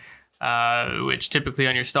outs, which typically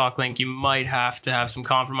on your stock link, you might have to have some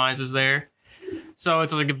compromises there. So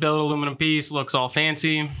it's like a built aluminum piece, looks all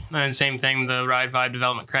fancy. And same thing, the Ride 5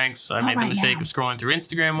 development cranks. I made the mistake of scrolling through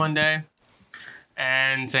Instagram one day.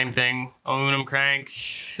 And same thing, aluminum crank,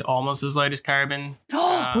 almost as light as carbon.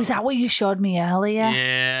 Was that what you showed me earlier?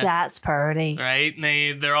 Yeah. That's pretty. Right?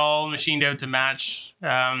 And they're all machined out to match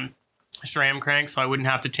SRAM cranks, so I wouldn't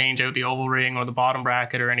have to change out the oval ring or the bottom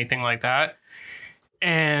bracket or anything like that.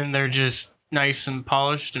 And they're just nice and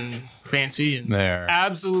polished and fancy and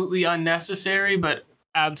absolutely unnecessary, but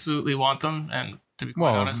absolutely want them. And to be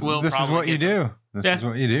quite honest, this is what you do. This is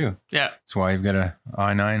what you do. Yeah. That's why you've got a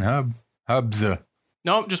i9 hubs.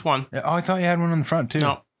 Nope, just one. Oh, I thought you had one on the front too.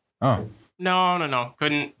 No. Oh. No.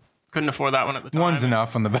 Couldn't afford that one at the time. One's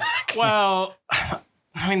enough on the back. Well,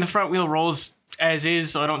 I mean, the front wheel rolls as is,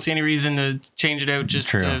 so I don't see any reason to change it out just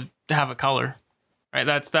to have a color. Right?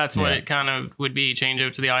 That's what it kind of would be. Change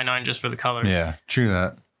out to the i9 just for the color. Yeah, true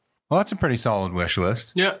that. Well, that's a pretty solid wish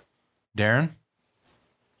list. Yeah. Darren?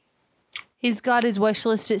 He's got his wish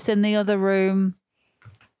list. It's in the other room.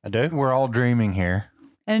 I do. We're all dreaming here.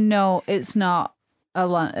 And no, it's not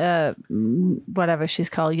whatever she's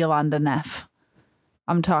called, Yolanda Neff.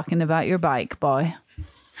 I'm talking about your bike, boy.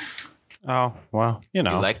 Oh, well, you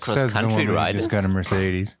know. You like Says the cross-country woman who riders? just got a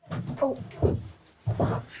Mercedes.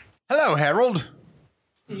 Hello, Harold.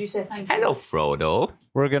 Did you say thank you? Hello, Frodo.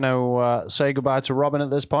 We're going to say goodbye to Robin at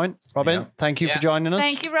this point. Robin, thank you for joining us.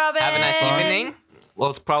 Thank you, Robin. Have a nice evening.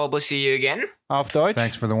 We'll probably see you again. Auf Deutsch.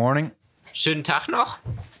 Thanks for the warning. Schönen Tag noch.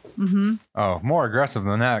 Oh, more aggressive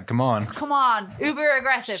than that. Come on. Come on, uber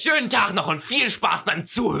aggressive. Schönen Tag noch und viel Spaß beim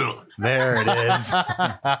Zuhören. There it is.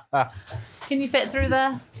 Can you fit through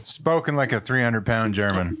there? Spoken like a 300-pound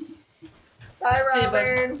German. Bye, See you,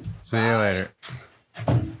 Robin. See you later.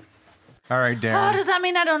 All right, Oh, Darren. does that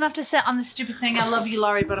mean I don't have to sit on this stupid thing? I love you,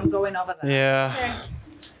 Laurie, but I'm going over there. Yeah.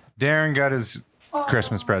 Darren got his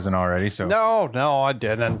Christmas present already, so. No, I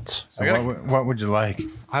didn't. So what would you like?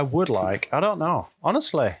 I would like. I don't know.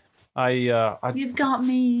 Honestly, I You've got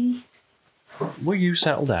me. will you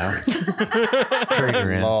settle down? Trade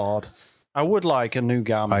her in. Lord. I would like a new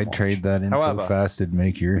Garmin. I'd watch. trade that in However, so fast it'd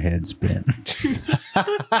make your head spin.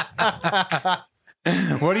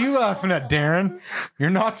 What are you laughing at, Darren? You're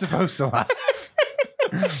not supposed to laugh.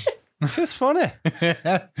 It's just funny.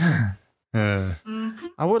 I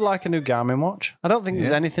would like a new Garmin watch. I don't think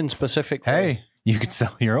there's anything specific. Hey, you could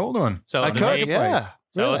sell your old one. Sell I it to could, me. yeah.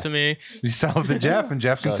 Sell Really. it to me. You sell it to Jeff, and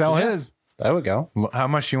Jeff can Sell sell it to his. There we go. How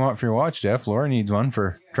much do you want for your watch, Jeff? Laura needs one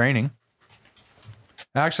for training.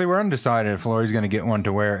 Actually, we're undecided if Lori's going to get one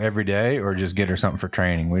to wear every day or just get her something for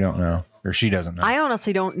training. We don't know. Or she doesn't know. I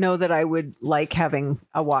honestly don't know that I would like having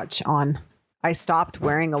a watch on. I stopped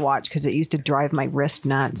wearing a watch because it used to drive my wrist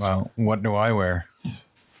nuts. Well, what do I wear?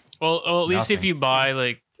 Well, at least if Nothing. you buy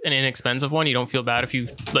like an inexpensive one, you don't feel bad if you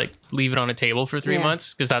like leave it on a table for 3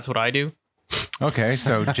 months, because that's what I do. Okay,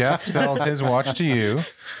 so Jeff sells his watch to you.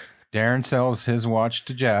 Darren sells his watch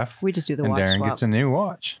to Jeff. We just do the and watch Darren swap. gets a new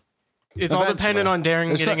watch. It's all dependent on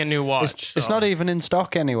Darren It's getting not- a new watch. It's not even in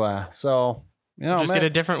stock anywhere. So, You know, Just get a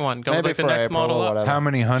different one. Go maybe like the for next April model or up. whatever. How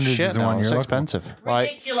many hundreds Shit, is the no, one it's you're looking for? expensive. Like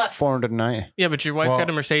Ridiculous. 490. Yeah, but your wife's Well- got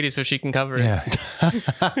a Mercedes, so she can cover it. Yeah.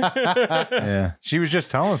 Yeah. She was just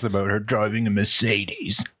telling us about her driving a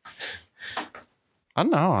Mercedes. I don't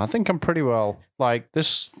know. I think I'm pretty well. Like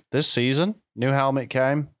this season, new helmet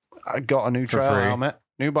came. I got a new For trail free. helmet,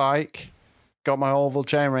 new bike, got my oval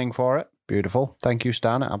chainring for it. Beautiful. Thank you,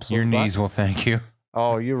 Stan. Absolutely. Your black. knees will thank you.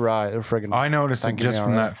 Oh, you're right. They're friggin' I noticed it thanking just me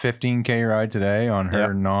from already. that 15K ride today on her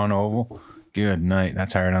Yep. non-oval. Good night.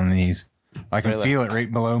 That's hard on the knees. I can Really? feel it right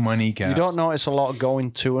below my kneecaps. You don't notice a lot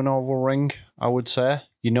going to an oval ring, I would say.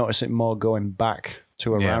 You notice it more going back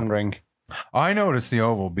to a Yeah. round ring. I noticed the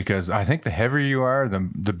oval because I think the heavier you are, the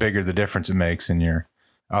bigger the difference it makes in your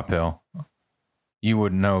uphill. You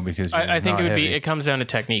wouldn't know because you're I think not it would heavy. be. It comes down to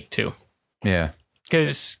technique too. Yeah.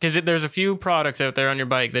 Because there's a few products out there on your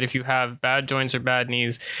bike that if you have bad joints or bad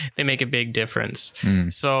knees, they make a big difference.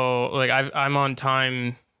 So like I'm on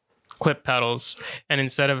time clip pedals, and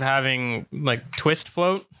instead of having like twist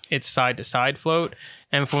float, it's side to side float.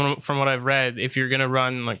 And from what I've read, if you're gonna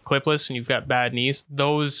run like clipless and you've got bad knees,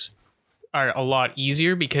 those are a lot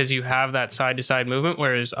easier because you have that side to side movement,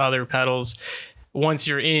 whereas other pedals, once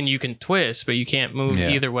you're in, you can twist, but you can't move Yeah.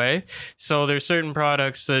 either way. So there's certain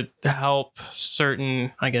products that help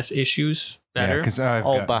certain, I guess, issues Yeah, better. because I've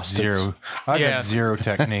All got bastards. zero. I've Yeah. got zero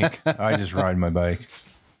technique. I just ride my bike.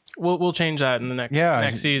 We'll change that in the next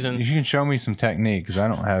Yeah, season. You can show me some technique because I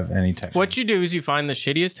don't have any technique. What you do is you find the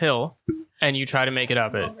shittiest hill and you try to make it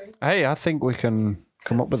up it. Hey, I think we can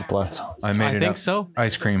come up with a place. I made I it think up so.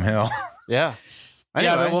 Ice Cream Hill. Yeah. Yeah,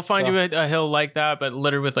 Anyway, but we'll find so- you a hill like that, but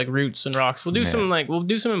littered with like roots and rocks. We'll do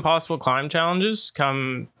some impossible climb challenges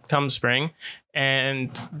come spring, and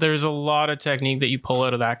there's a lot of technique that you pull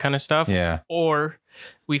out of that kind of stuff. Yeah. Or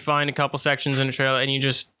we find a couple sections in a trail and you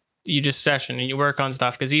just session and you work on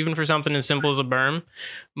stuff, because even for something as simple as a berm,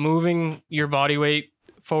 moving your body weight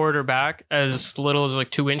forward or back as little as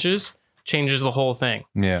like 2 inches changes the whole thing.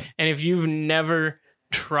 Yeah. And if you've never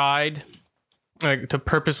tried like to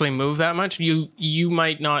purposely move that much, you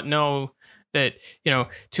might not know that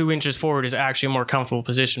 2 inches forward is actually a more comfortable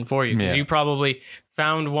position for you, because Yeah. you probably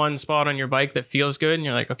found one spot on your bike that feels good and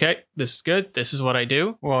you're like, okay, this is good, this is what I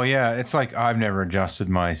do. Well, yeah, it's like I've never adjusted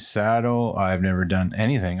my saddle. I've never done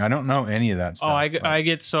anything. I don't know any of that stuff. I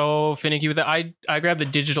get so finicky with that. I grab the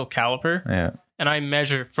digital caliper Yeah. and I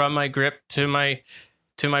measure from my grip to my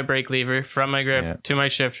brake lever, from my grip Yeah. to my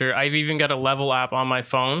shifter. I've even got a level app on my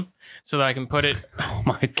phone so that I can put it. Oh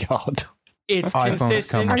my God. It's iPhones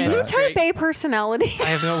consistent. come with Are and you that. it's type great. A personality? I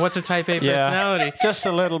have no. What's a type A Yeah. personality? Just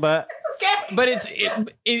a little bit. But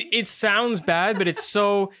it sounds bad, but it's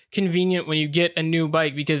so convenient when you get a new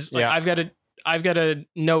bike, because like, Yeah. I've got a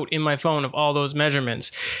note in my phone of all those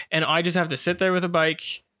measurements, and I just have to sit there with a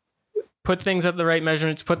bike, put things at the right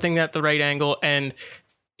measurements, put things at the right angle, and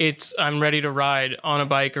I'm ready to ride on a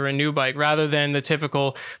bike or a new bike, rather than the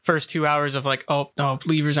typical first 2 hours of like, oh no,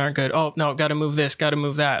 levers aren't good. Oh no, got to move this, got to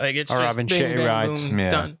move that. Like it's Or just having bing, shitty bang, rides. boom,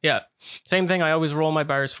 Yeah. done. Yeah. Same thing. I always roll my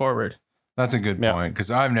bars forward. That's a good Yeah. point because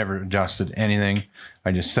I've never adjusted anything.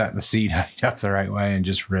 I just set the seat height up the right way and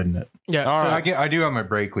just ridden it. Yeah. All so right. I do have my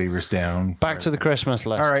brake levers down. Back to the Christmas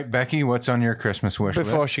list. All right, Becky, what's on your Christmas wish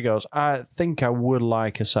Before list? she goes, I think I would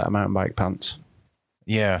like a set of mountain bike pants.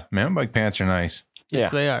 Yeah, mountain bike pants are nice. yes, Yeah.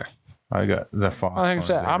 they are. I got the Fox. I think ones,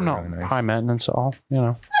 so. they I'm were not really nice. high maintenance at all, you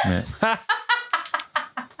know. Yeah.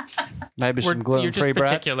 Maybe some You're gluten just free bread.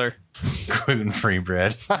 particular. Gluten-free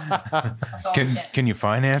bread. Can you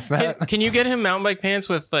finance that? Can you get him mountain bike pants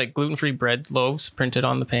with like gluten-free bread loaves printed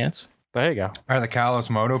on the pants? There you go. Are the Kalos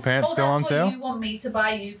Moto pants still on sale? You want me to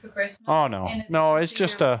buy you for Christmas? Oh no, in no, addition it's to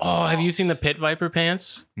just your- a. Oh, have you seen the Pit Viper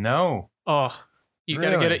pants? No. Oh, you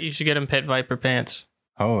gotta get Really? it. You should get him Pit Viper pants.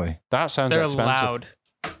 Holy. That sounds They're expensive. loud.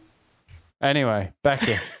 Anyway,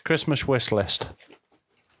 Becky, Christmas wish list.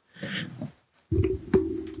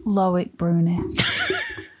 Loic Bruni.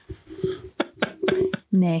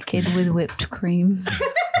 Naked with whipped cream.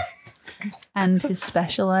 And his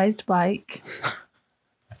specialised bike.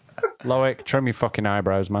 Loic, trim your fucking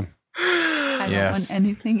eyebrows, man. I don't Yes. want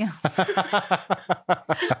anything else.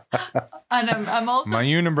 And I'm also. My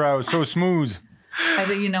unibrow is so smooth.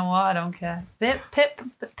 You know what? I don't care. Pit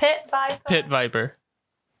Viper. Pit Viper.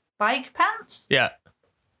 Bike pants? Yeah.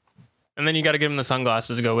 And then you got to give him the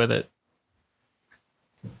sunglasses to go with it.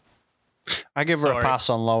 I give her a Sorry. pass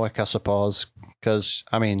on Loic, I suppose, because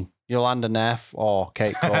I mean, Yolanda Neff or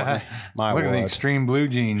Kate Courtney. My Look at the word. extreme blue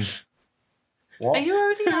jeans. Are you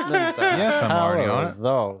already on? Yes, I'm already Hell on are it.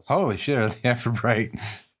 those. Holy shit, are they ever bright?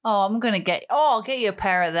 Oh, I'll get you a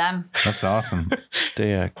pair of them. That's awesome.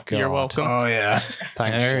 Dear God. You're welcome. Oh yeah.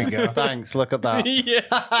 Thanks. There you go. Thanks. Look at that.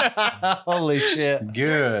 Yes. Holy shit.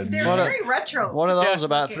 Good. They're What a- very retro. What are those? Yeah.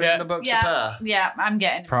 About $300 a pair? Yeah, I'm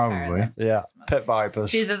getting a pair of Probably. them. Yeah. Pit Vipers.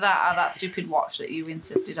 It's either that or that stupid watch that you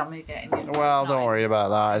insisted on me getting. You. Well, don't worry about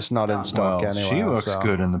that. It's not in stock Well, anyway. she looks so.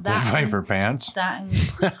 good in the Pit That- Viper pants. That and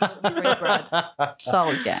free bread. That's all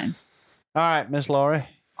I was getting. All right, Miss Laurie.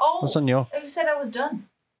 Oh, What's on your? who said I was done?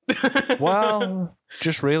 Well,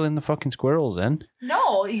 just reeling the fucking squirrels in.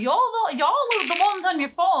 No, y'all are the ones on your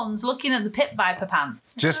phones looking at the Pit Viper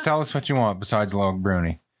pants. Just tell us what you want besides Log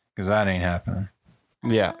Bruni, because that ain't happening.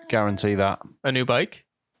 Yeah, guarantee that. A new bike?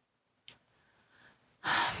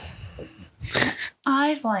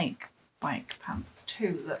 I like bike pants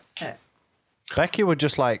too that fit. Becky would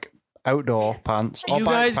just like outdoor pants. Or You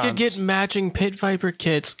bike guys could pants. get matching Pit Viper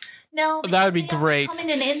kits. No, That would be great. Come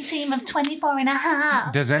in an inseam of 24 and a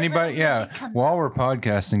half. Does anybody, while we're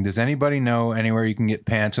podcasting, does anybody know anywhere you can get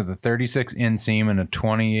pants with a 36 inseam and a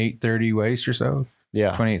 28-30 waist or so?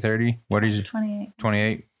 Yeah. 28-30? What is it? 28.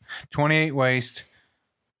 28. 28 waist,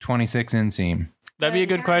 26 inseam. That'd be a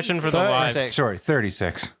good question for the live. 36. Sorry,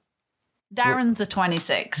 36. Darren's a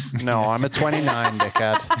 26. No, I'm a 29,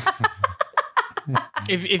 dickhead.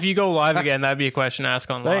 If you go live again, that'd be a question to ask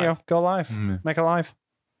on There live. you go. Go live. Make a live.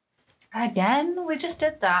 Again, we just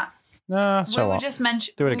did that. No, so we were what? just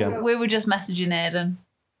mentioning. Do it again. We were just messaging Aiden.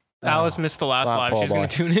 Alice missed the last that live. poor She's going boy.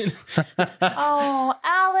 to tune in. Oh,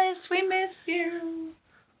 Alice, we miss you.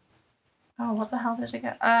 Oh, what the hell did I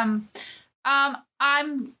get?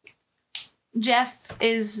 I'm. Jeff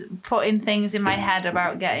is putting things in my head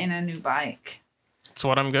about getting a new bike. That's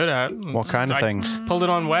what I'm good at. What kind of I things? Pulled it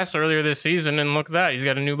on Wes earlier this season, and look at that. He's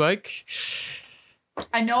got a new bike.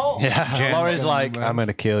 I know. Yeah, Jen's Laurie's gonna like, be I'm going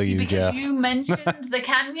to kill you, Because Jeff. you mentioned the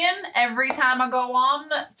canyon every time I go on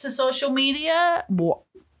to social media. What?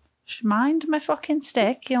 Mind my fucking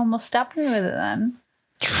stick. You almost stabbed me with it then.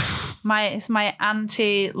 It's my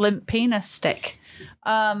anti-limp penis stick.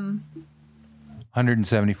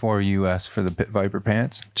 174 US for the Pit Viper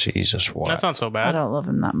pants. Jesus, what? That's not so I bad. don't love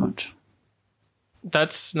him that much.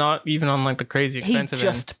 That's not even on like the crazy He expensive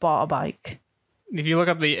just bought a bike. end. If you look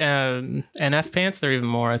up the NF pants, they're even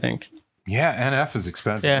more, I think. Yeah, NF is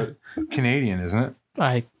expensive. Yeah. But Canadian, isn't it?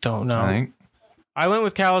 I don't know. I think. I went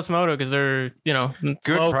with Callis Moto because they're, Good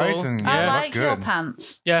local. pricing. I Yeah, like look your good.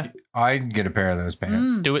 pants. Yeah, I'd get a pair of those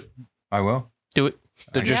pants. do it. I will. Do it.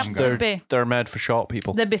 They're just, Yep, they're, could be. they're made for short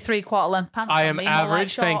people. There'd be 3/4 length pants. I on am me, more like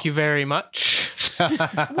average. Thank you shorts. very much.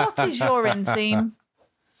 What is your inseam?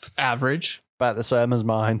 Average. About the same as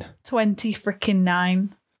mine. 20 freaking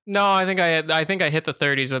 9. No, I think I hit the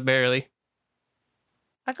 30s, but barely.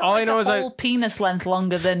 I got All like I know a is I- whole penis length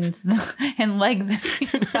longer than in leg than you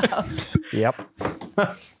have. Yep.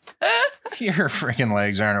 Your freaking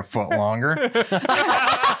legs aren't a foot longer.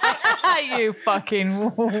 You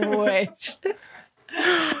fucking witch.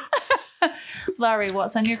 Larry,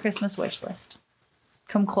 what's on your Christmas wish list?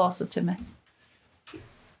 Come closer to me.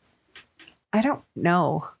 I don't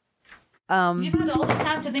know. You've had all this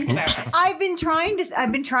time to think about it. I've been trying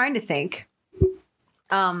to think.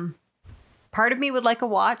 Part of me would like a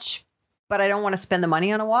watch, but I don't want to spend the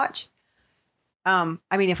money on a watch. I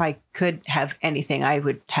mean, if I could have anything, I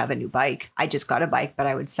would have a new bike. I just got a bike, but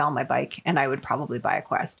I would sell my bike and I would probably buy a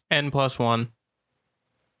Quest. N+1.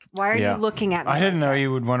 Why are Yeah. you looking at me? I didn't like know that?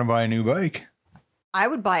 you would want to buy a new bike. I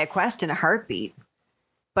would buy a Quest in a heartbeat,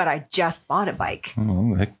 but I just bought a bike.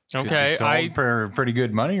 Oh, that could Okay, be sold for pretty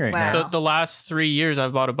good money right Wow. now. The last 3 years,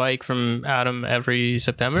 I've bought a bike from Adam every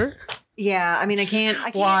September. Yeah, I mean, I can't.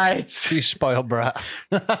 You spoiled brat.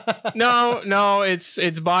 No,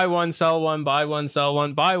 it's buy one, sell one, buy one, sell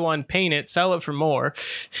one, buy one, paint it, sell it for more.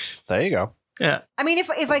 There you go. Yeah. I mean, if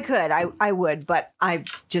I could, I would, but I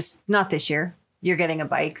just not this year. You're getting a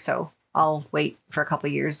bike, so I'll wait for a couple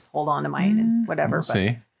of years, hold on to mine and whatever. We'll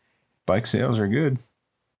see. Bike sales are good.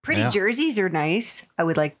 Pretty Yeah. jerseys are nice. I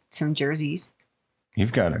would like some jerseys.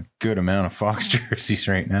 You've got a good amount of Fox jerseys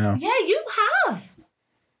right now. Yeah, you have.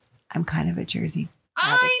 I'm kind of a jersey.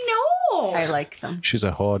 I know. I like them. She's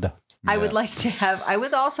a hoarder. I would like to have. I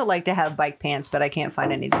would also like to have bike pants, but I can't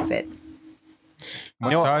find any that fit.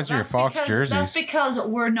 What size are your Fox jerseys? That's because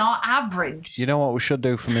we're not average. You know what we should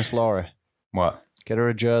do for Miss Laurie? What? Get her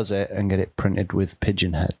a jersey and get it printed with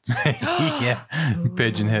pigeon heads. Yeah,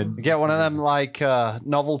 pigeon head. Get one of them like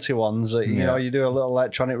novelty ones that you know you do a little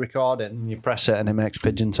electronic recording and you press it and it makes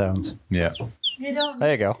pigeon sounds. Yeah. You don't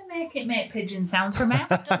There you need go. to make it make pigeon sounds for me.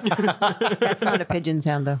 Does it? That's not a pigeon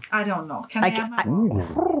sound, though. I don't know. Can I, I have can-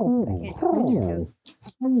 my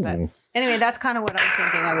But anyway, that's kind of what I'm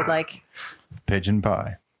thinking. I would like. Pigeon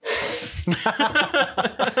pie.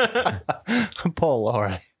 Poor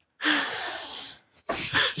Laurie.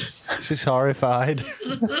 She's horrified.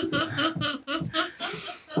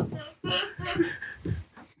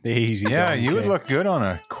 Easy. Yeah, you would donkey. look good on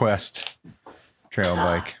a Quest trail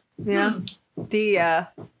bike. Yeah.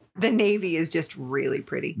 The navy is just really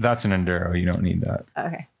pretty. That's an enduro. You don't need that.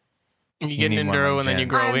 Okay. You get an need one enduro like and then you Jen.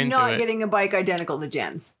 grow I'm into not it. getting a bike identical to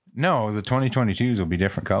Jen's. No, the 2022s will be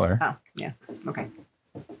different color. Oh, yeah. Okay.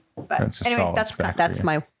 But That's a anyway, solid that's spec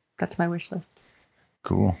for you. my wish list.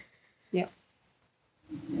 Cool. Yep.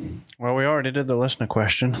 Well, we already did the listener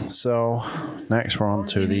question, so next we're on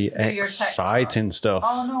to the So your tech exciting talks. stuff.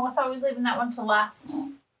 Oh no, I thought I was leaving that one to last.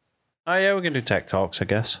 Oh yeah, we can do tech talks, I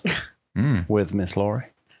guess, with Miss Laurie.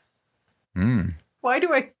 Why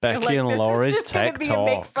do I feel Becky like and this Laurie's is just going Tech to be a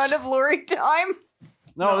make Talks. fun of Laurie time?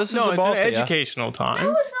 No, this is No, the it's both an of you. educational time.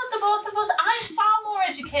 No, it's not the both of us. I'm far more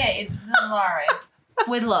educated than Laurie.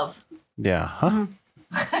 With love. Yeah, huh?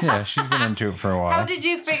 Yeah, she's been into it for a while. How did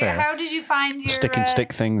you figure? fair. How did you find your Stick and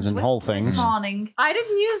stick things and whole this things. morning? I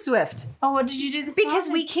didn't use Zwift Oh, what did you do this because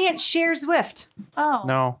morning? we can't share Zwift. Oh,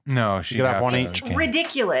 No, No, she You could have one It's each.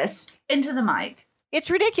 ridiculous. into the mic. It's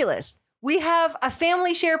ridiculous. We have a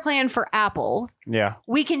family share plan for Apple. yeah,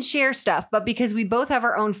 We can share stuff, but because we both have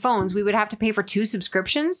our own phones, we would have to pay for 2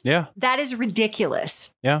 subscriptions. yeah, That is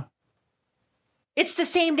ridiculous. yeah, It's the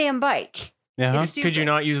same damn bike. yeah. It's Could you stupid.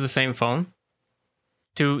 not use the same phone?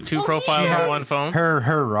 Two Well, profiles yes. on one phone?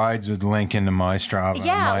 Her rides would link into my Strava. and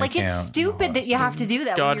Yeah, my like it's account and stupid all that you have to do that.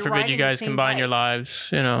 when God you're forbid you riding the guys same combine bike. your lives,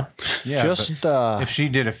 you know. Yeah, Just but if she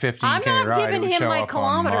did a 15K I'm not ride, it giving would him show my up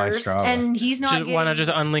on my kilometers, Strava. and he's not. Just, why not getting-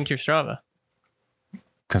 just unlink your Strava?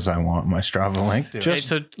 Because I want my Strava link to it. Okay,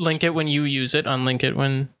 so link it when you use it, unlink it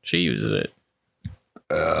when she uses it.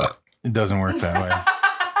 It doesn't work that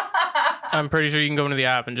way. I'm pretty sure you can go into the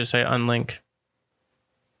app and just say unlink.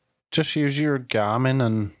 Just use your Garmin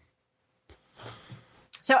and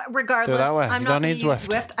So regardless, Do it that way. I'm You not don't going to need use Zwift.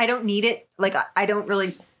 Zwift. I don't need it. Like I don't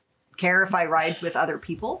really care if I ride with other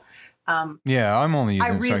people. Yeah, I'm only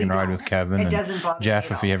using I it so I really can ride don't. with Kevin It and doesn't bother Jeff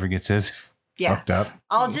me if at he all. ever gets his Yeah. hooked up.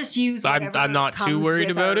 I'll just use. I'm not too comes worried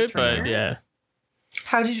with about our it, but trainer. yeah.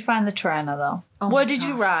 How did you find the trainer though? Oh Where my did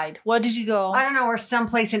you gosh. ride? Where did you go? I don't know, or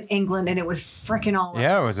someplace in England, and it was freaking all.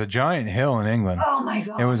 Yeah, it was a giant hill in England. Oh my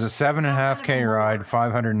god. It was a 7.5K ride,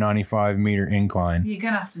 595 meter incline. You're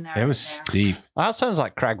gonna have to narrow It was down. steep. that sounds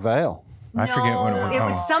like Crag Vale. I forget what it was. It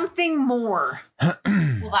was something more. Well,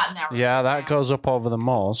 that narrows Yeah, it that down. goes up over the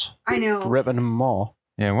moors, I know. Ripping them more.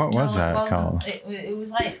 Yeah, what was No, it that wasn't. called? It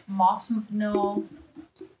was like moss. No,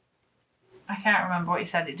 I can't remember what you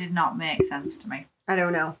said. It did not make sense to me. I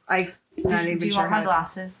don't know. I'm not even Do you sure. want my how-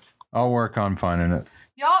 glasses? I'll work on finding it.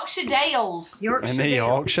 Yorkshire Dales. Yorkshire In the Dales.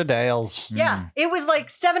 Yorkshire Dales. Yeah, it was like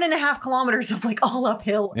 7.5 kilometers of like all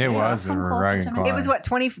uphill. It was a come closer rugged to me. climb. It was what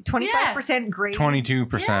 25% grade.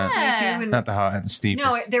 22%. Yeah. 22 and- Not the hot, the steep.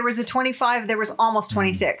 No, there was a 25. There was almost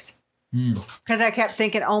 26. Because I kept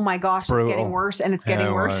thinking, oh my gosh, Brutal. it's getting worse and it's Yeah,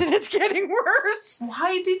 getting it worse was. and it's getting worse.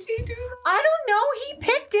 Why did you do that? I don't know.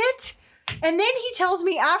 He picked it. And then he tells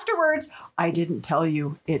me afterwards, I didn't tell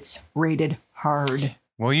you it's rated hard.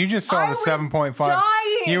 Well, you just saw I the was 7.5. dying.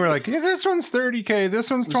 You were like, yeah, this one's 30K,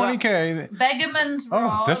 this one's 20K. Beggarman's Road.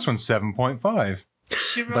 Oh, this one's 7.5.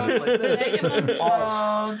 She rode Beggarman's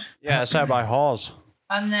Road, Yeah, it's out by Hawes.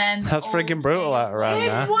 and then That's freaking Old brutal out Maid. around It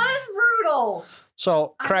there. was brutal.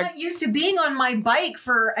 So I'm Craig, not used to being on my bike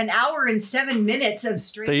for an hour and 7 minutes of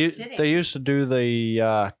straight sitting. they used to do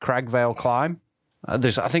the Crag Vale climb. I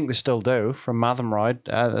think they still do from Matham Ride.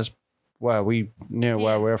 That's where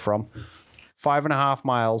where we're from. 5.5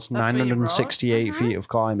 miles, That's where you rode? 968 feet of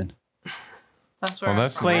climbing. That's where Well,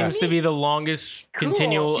 that's Claims to be the longest Cool.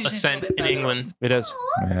 continual She's just ascent a bit in better. England. It is.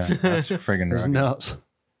 Yeah, that's friggin' It's rugged. nuts.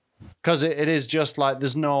 Because it is just like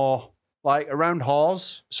there's no like around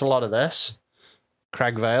Hawes. It's a lot of this.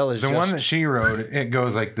 Crag Vale is The just, one that she rode, it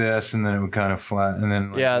goes like this, and then it would kind of flat, and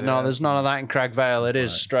then like yeah. No, this. there's none of that in Crag Vale. It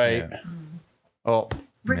is straight Yeah. up.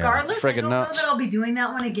 Regardless, I friggin' don't nuts. know that I'll be doing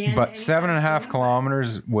that one again. But anytime 7.5 soon.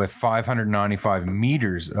 kilometers with 595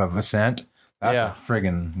 meters of ascent. That's Yeah. a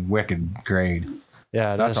friggin' wicked grade.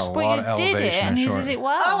 Yeah, That's a But lot of you did it, elevation and in you short. did it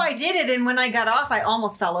well. Oh, I did it, and when I got off, I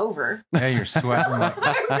almost fell over. Yeah, you're sweating like,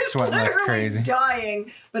 I was sweating like literally crazy.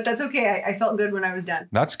 dying, but that's okay. I felt good when I was done.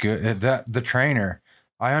 That's good. The trainer,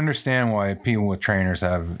 I understand why people with trainers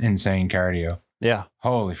have insane cardio. Yeah.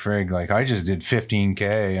 Holy frig! Like I just did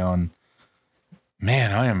 15K on.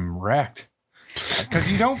 Man, I am wrecked because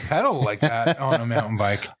you don't pedal like that on a mountain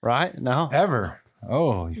bike Right? No. ever.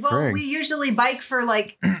 Holy Well, frig! we usually bike for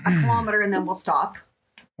like a kilometer, and then we'll stop.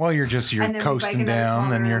 Well, you're and then we bike coasting another down,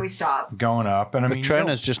 kilometer and then you're we stop. going up, and I The mean,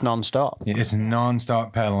 trainer's just non-stop. it's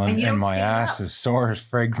non-stop pedaling, And you and don't my stand ass up. is sore as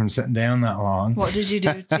frig from sitting down that long. What did you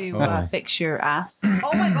do to Holy. fix your ass? Oh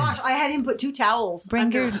my gosh, I had him put 2 towels.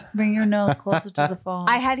 Bring your nose closer to the phone.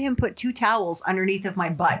 I had him put 2 towels underneath of my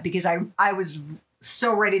butt because I was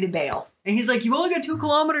so ready to bail. And he's like, "You only got 2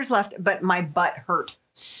 kilometers left," but my butt hurt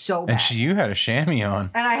so bad. And you had a chamois on.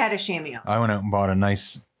 And I had a chamois on. I went out and bought a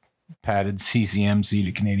nice padded CCM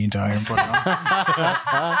seated Canadian Tire and put it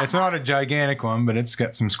on. It's not a gigantic one, but it's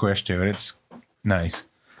got some squish to it. It's nice.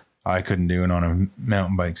 I couldn't do it on a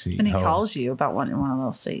mountain bike seat. and he Oh. calls you about wanting one of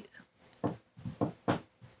those seats.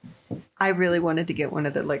 I really wanted to get one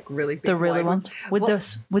of the really big The really wide ones with Well-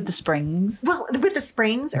 with the springs. Well, with the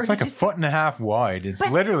springs. It's or like did a you see- foot and a half wide. It's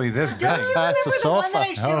But literally this Don't big. you That's remember a the one that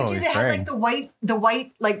I sofa. showed Holy you that had frig. the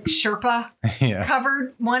white Sherpa Yeah.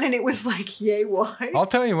 covered one, and it was like yay wide. I'll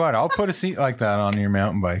tell you what, I'll put a seat like that on your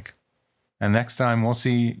mountain bike. And next time we'll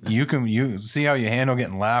see you see how you handle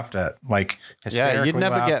getting laughed at, like hysterically Yeah, you'd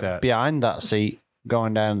never laughed get at. behind that seat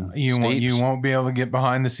going down. You steeps. won't be able to get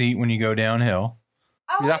behind the seat when you go downhill.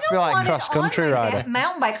 Oh, You'd I have to be don't like want it cross-country on my rider.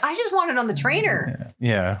 mountain bike. I just want it on the trainer.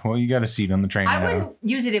 Yeah, well, you got a seat on the train I now. wouldn't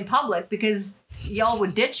use it in public because y'all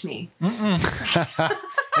would ditch me.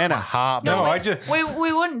 In a heartbeat. No, I just We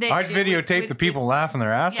wouldn't ditch I'd you. videotape the people laughing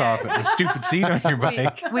their ass Yeah. off at the stupid seat on your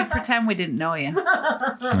bike. We'd pretend we didn't know you.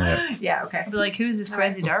 Yeah. Yeah, okay. I'd be like, "Who's this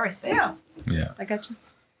crazy Doris bitch?" Yeah, Yeah. I got you.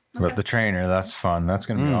 But the trainer, that's fun. That's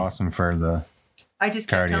going to be awesome for the. I just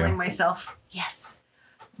kept Cardio. telling myself, yes,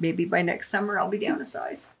 maybe by next summer I'll be down a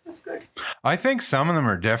size. That's good. I think some of them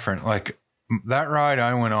are different. Like that ride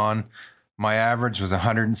I went on, my average was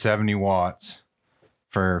 170 watts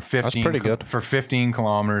for 15. pretty good. For 15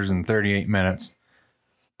 kilometers in 38 minutes.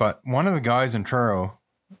 But one of the guys in Truro,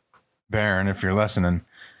 Baron, if you're listening,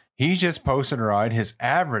 he just posted a ride. His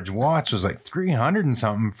average watts was like 300 and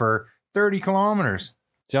something for 30 kilometers.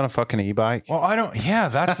 Is he on a fucking e-bike? Well, I don't. Yeah,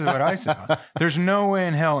 that's what I said. There's no way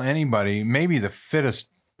in hell anybody, maybe the fittest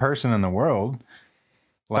person in the world,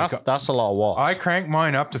 like That's a lot of watts. I cranked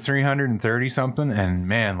mine up to 330 something, and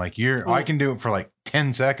man, like I can do it for like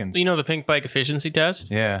 10 seconds. You know the pink bike efficiency test?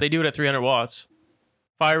 Yeah. They do it at 300 watts.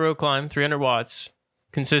 Fire road climb, 300 watts,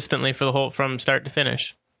 consistently for the whole from start to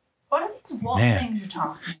finish. What are these what Man. things you're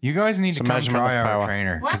talking? You guys need to a come measurement try of our power.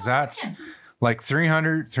 trainer because What? that's like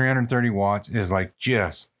 330 watts is like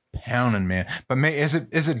just pounding, man. But is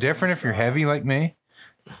it different if you're heavy like me?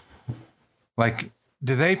 Like,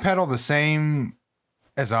 do they pedal the same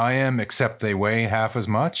as I am except they weigh half as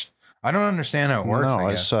much? I don't understand how it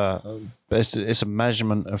works. No, I it's a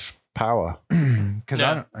measurement of power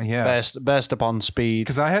because based upon speed.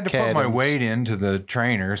 because I had to put my cadence. weight into the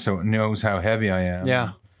trainer so it knows how heavy I am.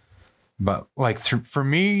 Yeah, But like for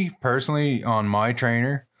me personally on my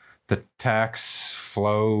trainer, the tax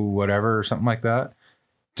flow, whatever, or something like that,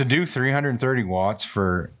 to do 330 watts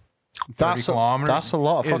for 30 kilometers. That's a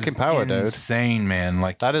lot of is fucking power, dude. Insane, man.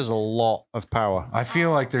 Like That is a lot of power. I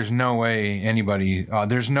feel like there's no way anybody, I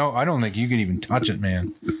don't think you could even touch it,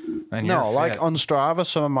 man. And No, you're like fit. on Strava,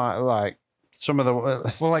 some of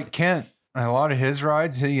the Well, like Kent, a lot of his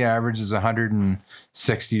rides, he averages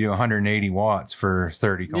 160 to 180 watts for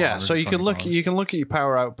 30 kilometers. yeah. So you 20 can look kilometers. at your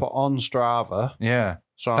power output on Strava. Yeah,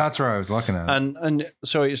 So that's where I was looking at. and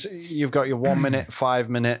so you've got your 1 minute, 5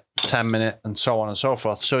 minute, 10 minute, and so on and so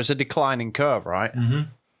forth. So it's a declining curve, right? Mm-hmm.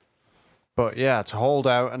 But yeah, to hold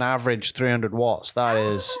out an average 300 watts, that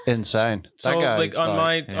is insane. So that guy, like on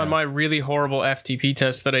yeah. my really horrible FTP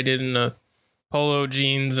test that I did in a polo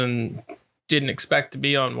jeans and didn't expect to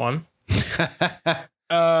be on one.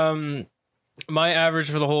 My average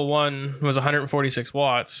for the whole one was 146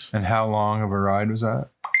 watts. And how long of a ride was that?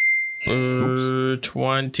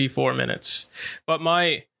 24 minutes. But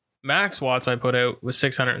my max watts I put out was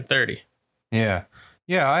 630. Yeah.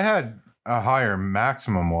 Yeah, I had a higher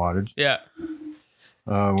maximum wattage. Yeah.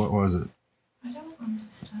 What was it? I don't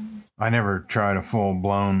understand. I never tried a full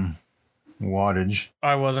blown wattage.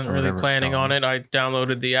 I wasn't Or really whatever it's planning called. on it. I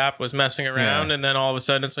downloaded the app, was messing around, Yeah. and then all of a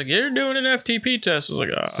sudden it's like, you're doing an FTP test. I was like,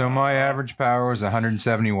 oh. So my average power was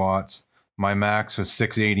 170 watts. My max was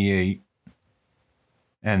 688.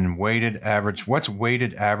 And weighted average, what's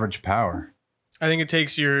weighted average power? I think it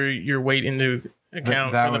takes your weight into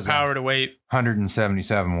account that for was the power to weight.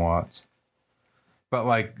 177 watts. But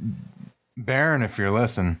like, Baron, if you're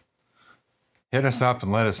listening, hit us up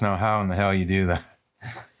and let us know how in the hell you do that.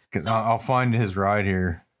 Because I'll find his ride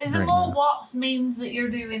here. Is the right more now. watts means that you're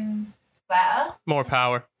doing better? More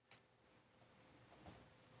power.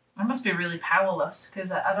 I must be really powerless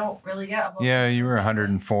because I don't really get above. Yeah, you were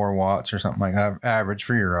 104 watts or something like that, average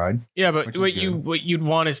for your ride. Yeah, but Which is what you'd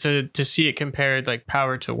want is to see it compared like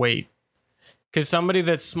power to weight. Because somebody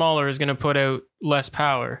that's smaller is going to put out less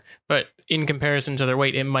power, but in comparison to their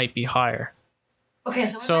weight, it might be higher. Okay,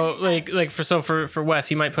 So for Wes,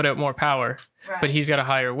 he might put out more power, but he's got a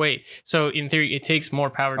higher weight. So in theory, it takes more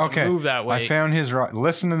power to move that way. I found his ride.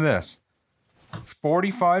 Listen to this: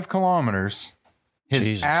 45 kilometers. His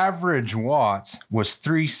Jesus. average watts was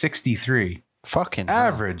 363. Fucking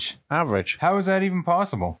average. hell. Average. How is that even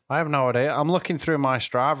possible? I have no idea. I'm looking through my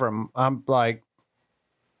Strava and I'm like,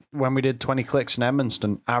 when we did 20 clicks in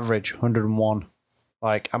Edmonton, average 101.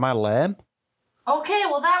 Like, am I lame? Okay,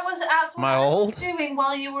 well that's what Am I I was old? doing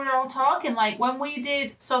while you were all talking. Like when we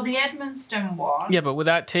did the Edmundston one. Yeah, but would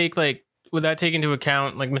that take into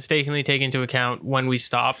account, like mistakenly take into account when we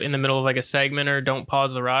stop in the middle of like a segment or don't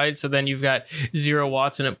pause the ride? So then you've got 0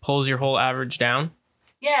 watts and it pulls your whole average down.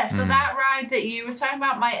 Yeah, so that ride that you was talking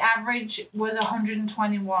about, my average was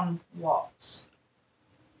 121 watts.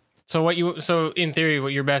 So in theory,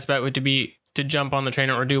 what your best bet would be to jump on the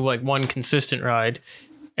trainer or do like one consistent ride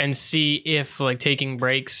and see if like taking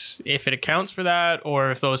breaks, if it accounts for that,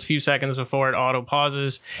 or if those few seconds before it auto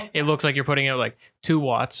pauses, it looks like you're putting out like 2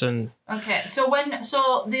 watts. And Okay, so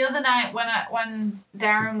the other night when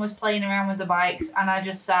Darren was playing around with the bikes and I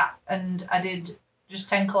just sat and I did just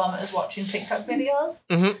 10 kilometers watching TikTok videos,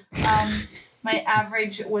 my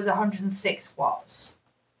average was 106 watts.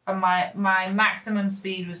 And my maximum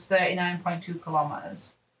speed was 39.2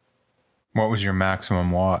 kilometers. What was your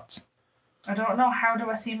maximum watts? I don't know. How do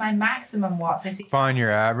I see my maximum watts? I see. Find your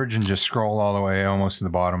average and just scroll all the way almost to the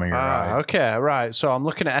bottom of your ride. Okay, right. So I'm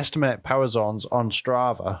looking at estimate power zones on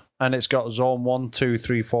Strava, and it's got zone 1, 2,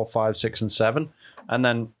 3, 4, 5, 6, and 7. And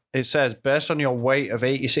then it says, based on your weight of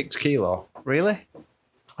 86 kilo. Really?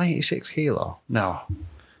 86 kilo? No.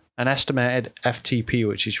 An estimated FTP,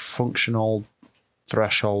 which is functional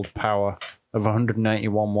threshold power, of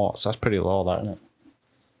 181 watts. That's pretty low, that, isn't it?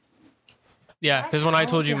 yeah, because when I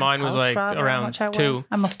told you mine was like around 2,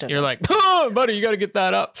 I must have. you're like, oh, buddy, you got to get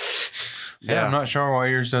that up. Yeah, I'm not sure why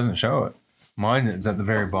yours doesn't show it. Mine is at the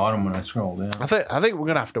very bottom when I scroll down. I think we're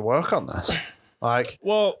gonna have to work on this. Like,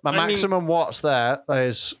 Well, my maximum watts there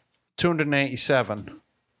is 287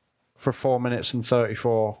 for 4 minutes and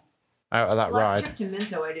 34 out of that Last ride. trip to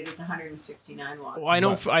Minto I did was 169 watts.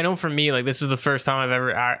 Well, I know for me, like this is the first time I've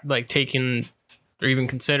ever like taken or even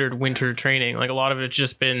considered winter training. Like a lot of it's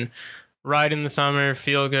just been ride in the summer,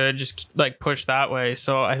 feel good, just like push that way.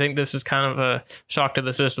 So I think this is kind of a shock to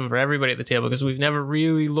the system for everybody at the table because we've never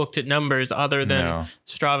really looked at numbers other than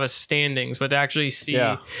Strava standings, but to actually see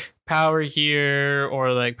power here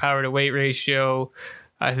or like power to weight ratio.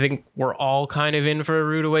 I think we're all kind of in for a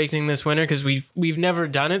rude awakening this winter because we've never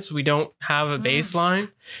done it, so we don't have a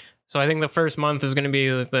baseline. So I think the first month is going to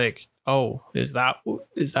be like, oh, is that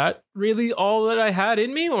really all that I had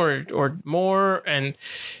in me, or more? And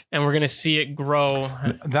we're going to see it grow.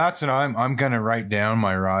 That's what I'm going to write down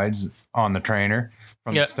my rides on the trainer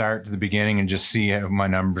from the start to the beginning and just see how my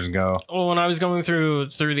numbers go. Well, when I was going through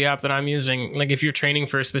the app that I'm using, like if you're training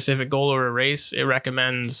for a specific goal or a race, it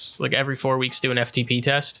recommends like every 4 weeks do an FTP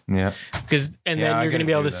test. Yeah. Then you're going to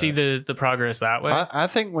be able to see the progress that way. I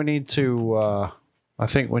think we need to. I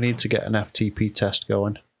think we need to get an FTP test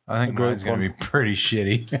going. I think mine's going to be pretty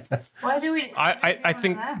shitty. Why do we? I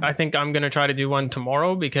think I'm going to try to do one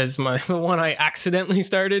tomorrow because the one I accidentally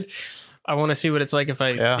started, I want to see what it's like if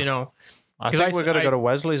I, you know. I think we're going to go to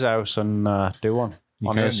Wesley's house and do one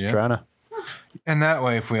on his trainer. And that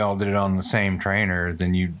way, if we all did it on the same trainer,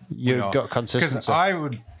 then you've got consistency. Because I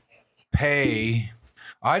would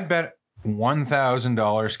I'd bet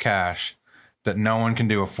 $1,000 cash that no one can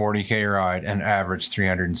do a 40K ride and average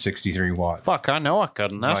 363 watts. Fuck, I know I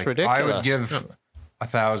couldn't. That's ridiculous. I would give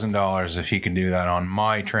 $1,000 if he could do that on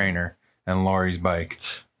my trainer and Laurie's bike.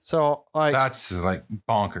 So, like, that's like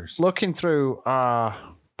bonkers. Looking through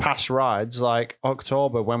past rides, like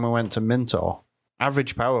October when we went to Minto,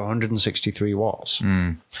 average power 163 watts.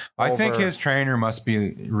 I think his trainer must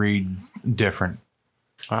read different.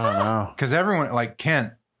 I don't know. Because everyone, like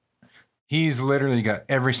Kent, he's literally got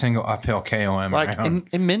every single uphill KOM like around.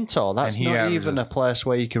 in Minto, that's not even a place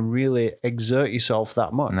where you can really exert yourself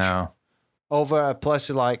that much. No. Over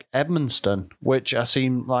places like Edmundston, which I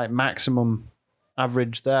seen like maximum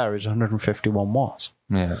average there is 151 watts.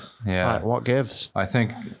 Yeah. Like, what gives? I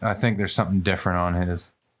think there's something different on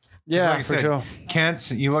his. Yeah, like for sure.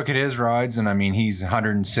 Kent's, you look at his rides, and I mean, he's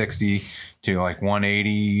 160 to like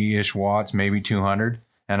 180-ish watts, maybe 200.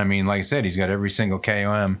 And I mean, like I said, he's got every single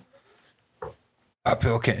KOM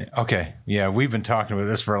Uphill cane. Okay. Yeah, we've been talking about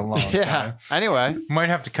this for a long Yeah. time. Anyway, Might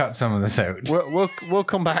have to cut some of this out. we'll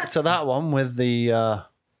come back to that one with the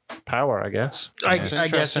power, I guess. I It's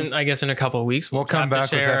guess in a couple of weeks We'll come have to back with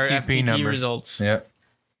share our FTP numbers. results. Yep.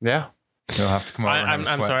 Yeah. You'll have to come over. I'm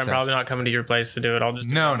sorry, I'm probably not coming to your place to do it. I'll just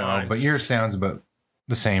do it online. but yours sounds about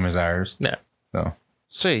the same as ours. Yeah. So,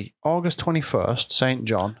 See, August 21st, St.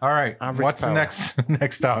 John. all right. Average What's the power.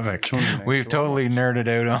 next topic? 280 We've totally nerded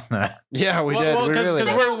out on that. Yeah, we did. Well, we because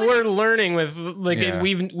really did. we're learning with Yeah.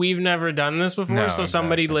 we've never done this before, No, so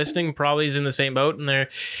somebody exactly. listening probably is in the same boat, and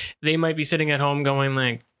they might be sitting at home going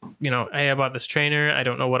like, hey, I bought this trainer. I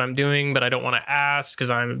don't know what I'm doing, but I don't want to ask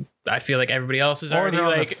because I feel like everybody else is Or already they're,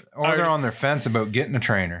 like, they're on their fence about getting a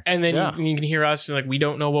trainer. and then Yeah. you can hear us like we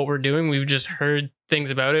don't know what we're doing. We've just heard things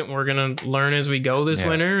about it, and we're gonna learn as we go this Yeah.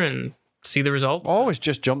 winter and see the results. Always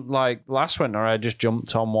just jumped, like last winter, I just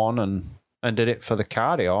jumped on one and did it for the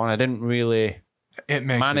cardio, and I didn't really It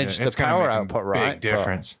makes manage the it's gonna power make a output right. Big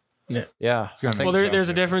difference. Yeah. It's gonna make Well, a there's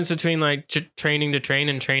a difference. difference between like training to train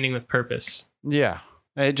and training with purpose. Yeah.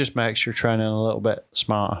 It just makes your training a little bit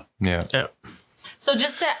smarter. Yeah. So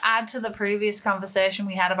just to add to the previous conversation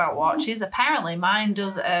we had about watches, apparently mine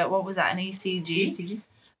does what was that, an ECG? ECG.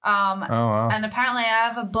 Oh wow. And apparently I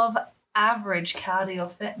have above average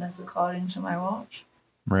cardio fitness according to my watch.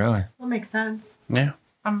 Really? That makes sense. Yeah.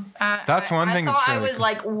 That's one thing I that's thought I really was cool.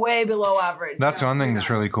 like way below average. That's one thing that's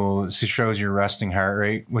really cool. It shows your resting heart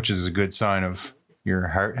rate, which is a good sign of your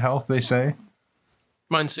heart health, they say.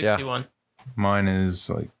 Mine's 61. Mine is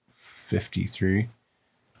like 53.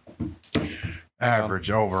 Average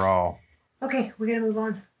overall. Okay, we're gonna move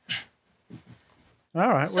on. All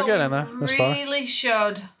right, So we're getting there. we That's fine. really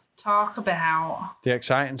should talk about The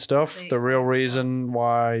exciting stuff, the real reason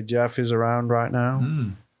why Jeff is around right now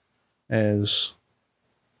is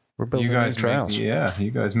we're building You guys new trails.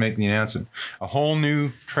 you guys make the announcement. A whole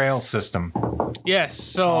new trail system Yes.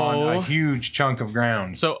 on So a huge chunk of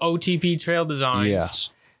ground. so OTP Trail Designs Yes.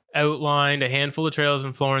 outlined a handful of trails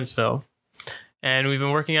in Florenceville, and we've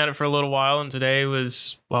been working at it for a little while. And today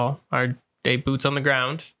was our day boots on the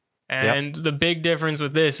ground. And the big difference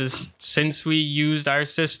with this is since we used our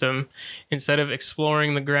system, instead of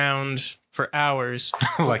exploring the ground for hours,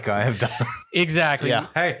 Like I have done. exactly. Yeah.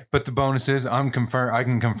 Hey, but the bonus is I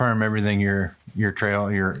can confirm everything your trail,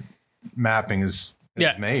 your mapping is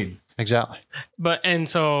made. Exactly. And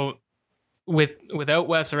so without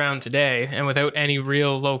Wes around today and without any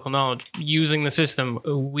real local knowledge, using the system,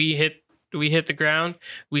 we hit the ground,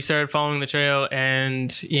 we started following the trail,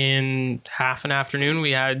 and in half an afternoon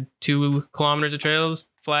we had 2 kilometers of trails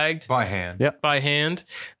flagged By hand. Yep. by hand.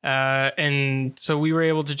 And so we were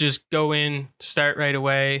able to just go in, start right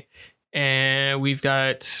away, and we've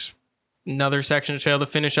got another section of trail to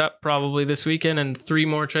finish up probably this weekend and 3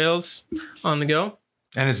 more trails on the go.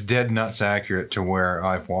 And it's dead nuts accurate to where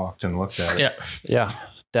I've walked and looked at it. Yeah. Yeah.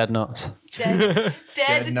 Dead nuts. dead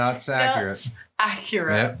Dead nuts accurate.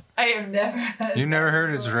 accurate. Yep. I have never heard You never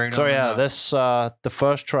heard it's right So on the yeah, nut. this the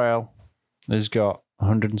first trail has got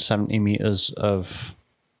 170 meters of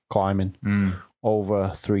climbing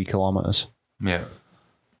over 3 kilometers. Yeah.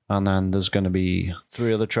 And then there's going to be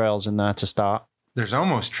 3 other trails in there to start. There's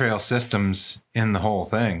almost trail systems in the whole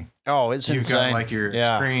thing. Oh, it's You've insane. got like your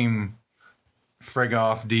extreme frig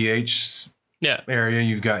off DH area.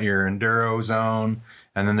 You've got your enduro zone,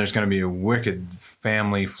 and then there's going to be a wicked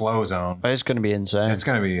family flow zone. It's going to be insane. It's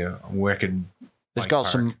going to be a wicked. It's bike got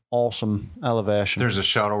park. some awesome elevation. There's a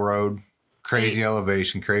shuttle road, crazy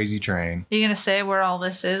elevation, crazy terrain. You gonna say where all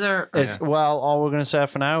this is, or Well, all we're going to say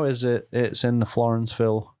for now is it's in the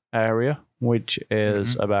Florenceville area, which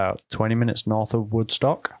is about 20 minutes north of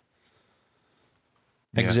Woodstock.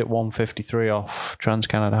 Exit 153 off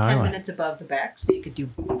Trans-Canada 10 Highway. minutes above the back, so you could do.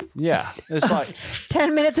 Yeah, it's like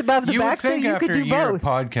 10 minutes above the You would back, so think you after could a do year both. of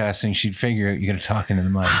podcasting, she'd figure out you're going to talk into the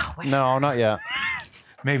mic. no, not yet.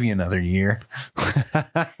 Maybe another year.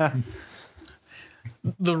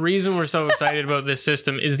 The reason we're so excited about this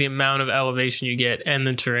system is the amount of elevation you get and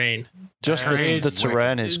the terrain. Just the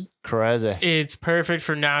terrain is crazy. It's perfect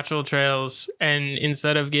for natural trails, and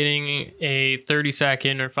instead of getting a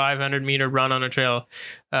 30-second or 500-meter run on a trail,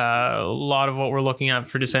 a lot of what we're looking at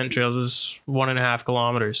for descent trails is 1.5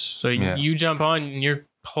 kilometers. So you jump on and you're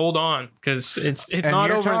hold on because it's And not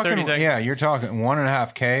you're over in 30 talking- seconds. Yeah, you're talking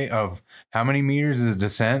 1.5K of how many meters is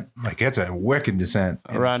descent? Like it's a wicked descent.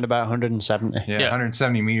 Around about 170. Yeah,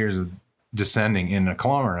 170 meters of descending in 1.5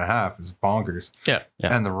 kilometers is bonkers. Yeah.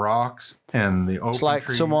 And the rocks and the open It's like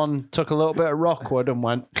trees. someone took a little bit of rockwood and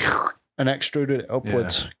went and extruded it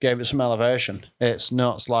upwards, gave it some elevation. It's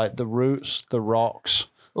nuts. Like the roots, the rocks.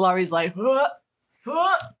 Laurie's like, what?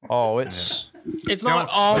 Oh, it's not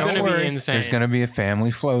all going to be insane. There's going to be a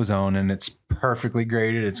family flow zone, and it's perfectly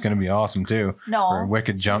graded. It's going to be awesome too. No, for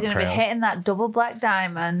wicked jump she's gonna trails. be hitting that double black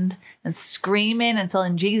diamond and screaming and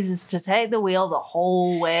telling Jesus to take the wheel the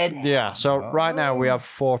whole way down. yeah. So right now we have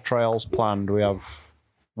 4 trails planned. We have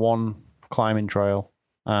 1 climbing trail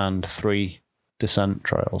and 3 descent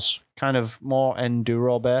trails. Kind of more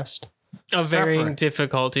enduro based. Of varying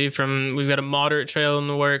difficulty. We've got a moderate trail in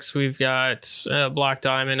the works. We've got a black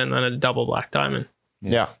diamond and then a double black diamond.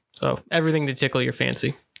 Yeah. So everything to tickle your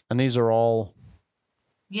fancy. And these are all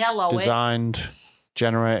Yellow. designed,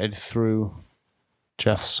 generated through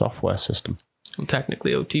Jeff's software system. Well,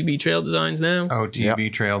 technically OTB trail designs now.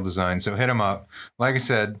 OTB trail design. So hit him up. Like I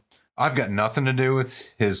said, I've got nothing to do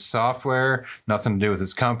with his software, nothing to do with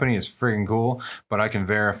his company. It's freaking cool. But I can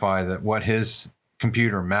verify that what his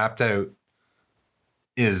computer mapped out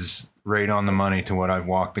is right on the money to what I've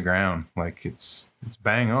walked the ground. Like it's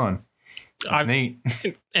bang on. It's neat.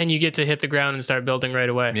 And you get to hit the ground and start building right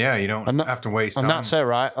away. Yeah, you don't have to waste And time. that's it,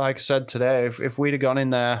 right? Like I said today, if we'd have gone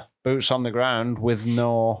in there, boots on the ground, with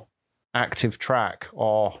no active track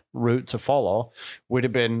or route to follow, we'd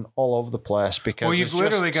have been all over the place because well, you've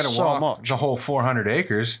literally got to so walk much. the whole 400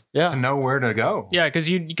 acres to know where to go. Yeah, because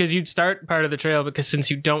you'd start part of the trail, because since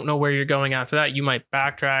you don't know where you're going after that, you might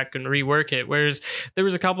backtrack and rework it. Whereas there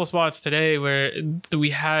was a couple spots today where we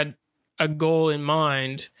had a goal in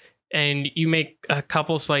mind, and you make a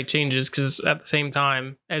couple slight changes because at the same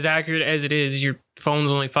time, as accurate as it is, your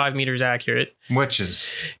phone's only 5 meters accurate, which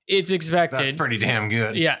is it's expected. That's pretty damn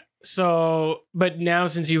good. Yeah. So, but now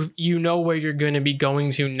since you know where you're going to be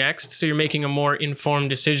going to next, so you're making a more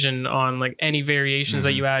informed decision on like any variations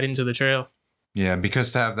that you add into the trail. Yeah,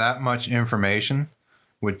 because to have that much information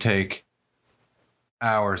would take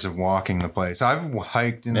hours of walking the place. I've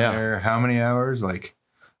hiked in there how many hours? Like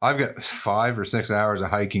I've got 5 or 6 hours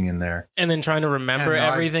of hiking in there. And then trying to remember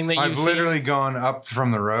everything that you've I've literally gone up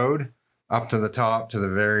from the road up to the top, to the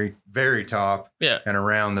very, very top, and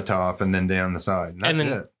around the top, and then down the side. And that's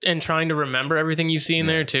it. And trying to remember everything you see in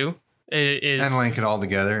there too is and link it all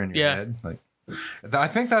together in your head. Like, I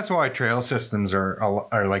think that's why trail systems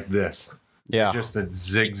are like this. Yeah, just a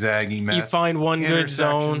zigzaggy mess. You find one good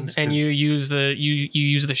zone and you use the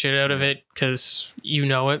the shit out of it because you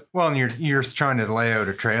know it. Well, and you're trying to lay out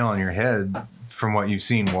a trail in your head from what you've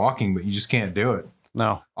seen walking, but you just can't do it.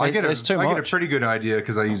 No, I get a pretty good idea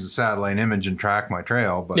because I use a satellite image and track my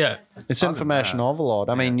trail. But it's information overload.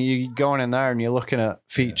 I mean, you going in there and you're looking at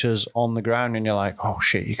features on the ground and you're like, oh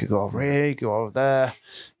shit, you could go over here, you could go over there.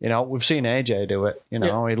 You know, we've seen AJ do it. You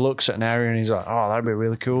know, he looks at an area and he's like, oh, that'd be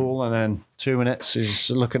really cool. And then 2 minutes he's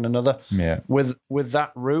looking at another. Yeah. With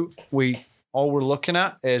that route, all we're looking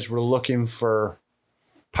at is we're looking for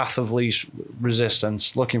path of least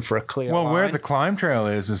resistance, looking for a clear line. Where the climb trail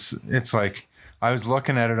is it's like, I was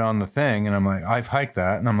looking at it on the thing and I'm like, I've hiked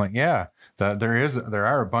that. And I'm like, yeah, there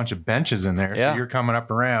are a bunch of benches in there. So you're coming up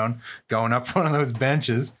around, going up one of those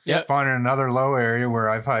benches, finding another low area where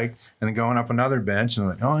I've hiked, and then going up another bench. And I'm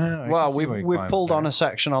like, oh yeah. Well, we pulled on a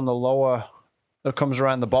section on the lower that comes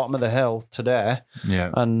around the bottom of the hill today. Yeah.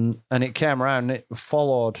 And it came around and it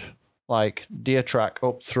followed like deer track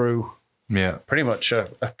up through pretty much a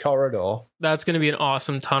corridor. That's going to be an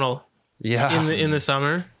awesome tunnel. Yeah. In the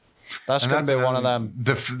summer. That's going to be one of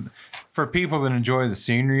them. For people that enjoy the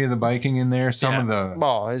scenery of the biking in there, some of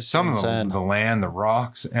the land, the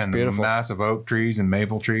rocks, and the massive oak trees and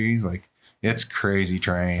maple trees, like it's crazy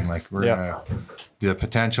terrain. Like the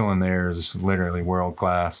potential in there is literally world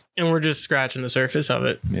class. And we're just scratching the surface of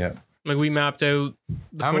it. Yeah. Like we mapped out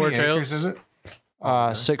the How 4 many trails. acres is it?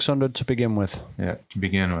 600 to begin with. Yeah, to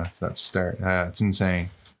begin with. That's start. It's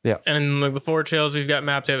insane. Yeah. And like the 4 trails we've got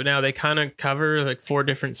mapped out now, they kind of cover like 4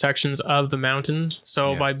 different sections of the mountain.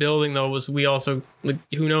 So by building those, we also, like,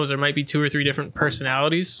 who knows, there might be 2 or 3 different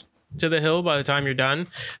personalities to the hill by the time you're done.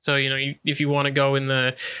 So, you know, if you want to go in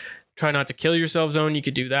the try not to kill yourself zone, you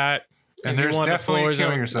could do that. And there's definitely a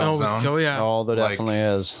kill yourself zone. Oh, yeah. Oh, there definitely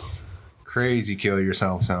is. Crazy kill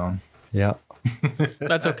yourself zone. Yeah.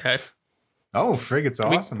 That's okay. Oh, frig, it's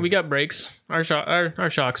awesome. We got brakes. Our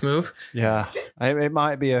shocks move. Yeah. It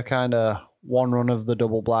might be a kind of one run of the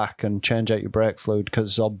double black and change out your brake fluid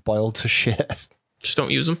because it's all boiled to shit. Just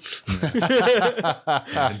don't use them.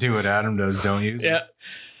 Do what Adam does, don't use them.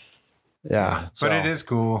 Yeah. But it is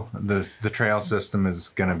cool. The trail system is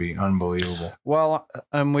going to be unbelievable. Well,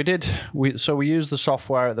 we used the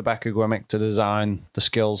software at the back of Gwimmick to design the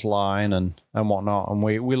skills line and whatnot. And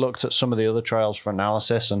we looked at some of the other trails for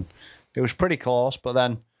analysis, and it was pretty close, but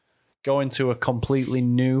then going to a completely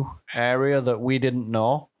new area that we didn't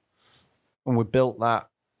know, and we built that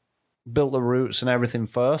built the routes and everything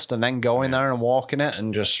first, and then going there and walking it,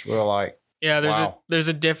 and just we're like, Yeah, wow. there's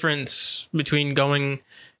a difference between going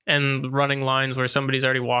and running lines where somebody's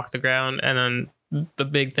already walked the ground, and then the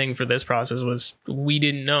big thing for this process was we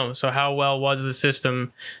didn't know. So how well was the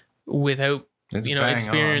system without It's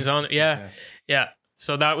experience on it? Yeah.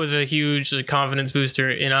 So that was a huge confidence booster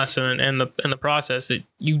in us and the process that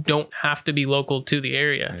you don't have to be local to the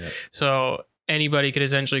area. Yeah. So anybody could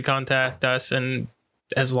essentially contact us, and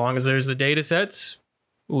as long as there's the data sets,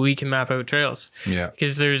 we can map out trails. Yeah.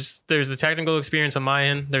 Because there's the technical experience on my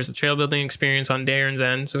end, there's the trail building experience on Darren's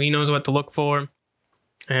end, so he knows what to look for.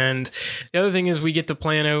 And the other thing is we get to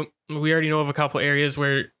plan out. We already know of a couple areas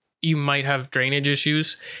where you might have drainage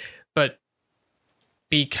issues, but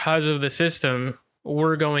because of the system,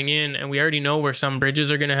 we're going in and we already know where some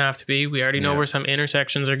bridges are going to have to be. We already know where some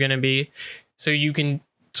intersections are going to be. So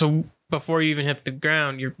before you even hit the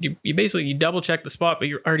ground, you basically you double check the spot, but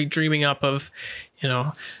you're already dreaming up of,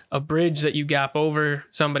 a bridge that you gap over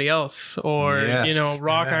somebody else, or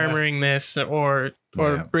rock armoring this, or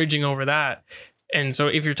bridging over that. And so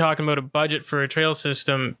if you're talking about a budget for a trail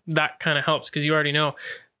system, that kind of helps because you already know,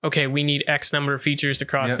 okay, we need X number of features to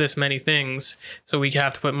cross this many things, so we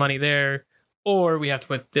have to put money there, or we have to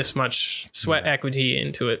put this much sweat equity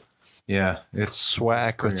into it. Yeah, it's sweat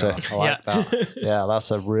equity. I like that. Yeah,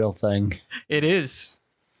 that's a real thing. It is.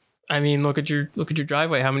 I mean, look at your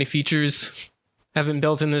driveway. How many features have been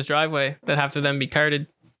built in this driveway that have to then be carted?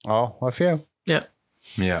 Oh, a few. Yeah.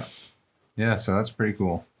 Yeah. Yeah, so that's pretty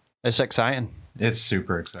cool. It's exciting. It's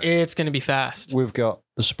super exciting. It's going to be fast. We've got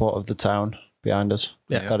the support of the town behind us.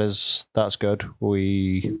 Yeah. That's good.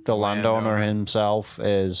 The landowner himself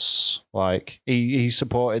is like, he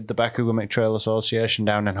supported the Becugummick Trail Association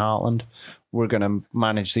down in Heartland. We're going to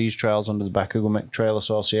manage these trails under the Becugummick Trail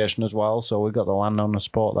Association as well. So we've got the landowner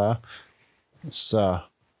support there. It's going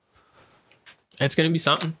to be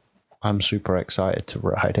something. I'm super excited to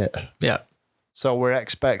ride it. Yeah. So we're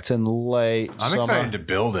expecting late I'm summer. excited to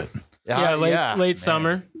build it. Late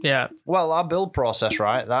summer. Yeah. Well, our build process,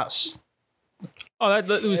 right? That's that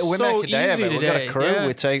was we so make a day of easy it. today. We've got a crew.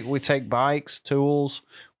 Yeah. We take bikes, tools.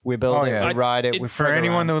 We build it. We ride it. We For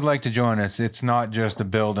anyone that would like to join us, it's not just a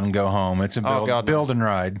build and go home. It's a build and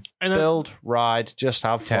ride. And then, build, ride, just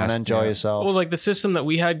have fun, enjoy yourself. Well, like the system that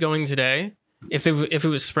we had going today, if it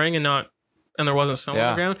was spring and there wasn't snow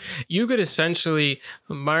on the ground, you could essentially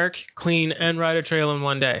mark, clean, and ride a trail in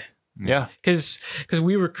one day. Yeah. Because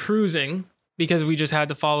we were cruising because we just had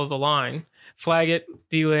to follow the line, flag it,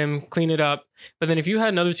 delimb, clean it up. But then if you had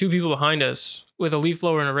another two people behind us with a leaf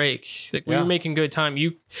blower and a rake, like we were making good time.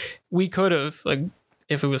 We could have, like,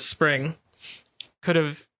 if it was spring, could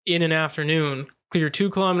have in an afternoon clear 2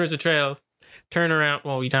 kilometers of trail, turn around.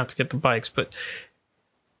 Well, you'd have to get the bikes, but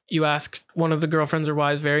you ask one of the girlfriends or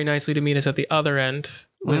wives very nicely to meet us at the other end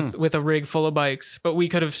with a rig full of bikes. But we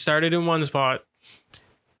could have started in one spot,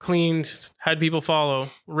 cleaned, had people follow,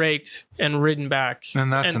 raked, and ridden back.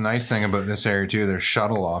 And that's the nice thing about this area too. There's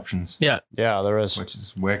shuttle options. Yeah. Yeah, there is. Which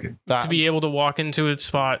is wicked. To be able to walk into a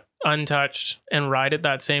spot untouched and ride it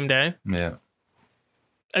that same day. Yeah.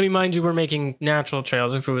 I mean, mind you, we're making natural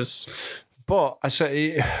trails. If it was... But I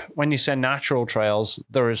say, when you say natural trails,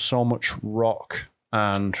 there is so much rock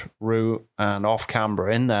and root and off-camber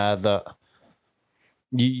in there that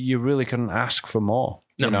you really couldn't ask for more,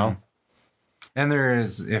 you know? And there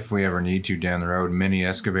is, if we ever need to down the road, mini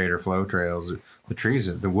excavator flow trails.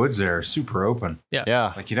 The woods there are super open.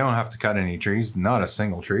 Yeah. Like you don't have to cut any trees, not a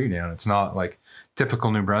single tree down. It's not like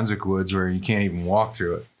typical New Brunswick woods where you can't even walk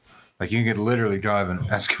through it. Like you could literally drive an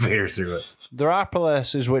excavator through it. There are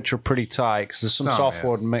places which are pretty tight because there's some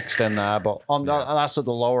softwood mixed in there, but that's at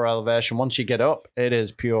the lower elevation. Once you get up, it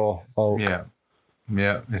is pure oak.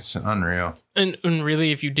 Yeah, it's unreal. And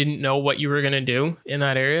really, if you didn't know what you were going to do in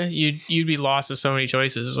that area, you'd be lost with so many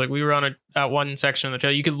choices. Like we were on at one section of the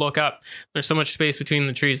trail, you could look up. There's so much space between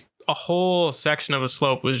the trees. A whole section of a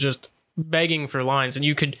slope was just begging for lines, and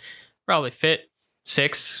you could probably fit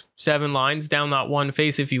 6-7 lines down that one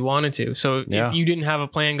face if you wanted to. So if you didn't have a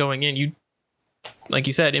plan going in, you, like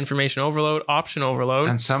you said, information overload, option overload.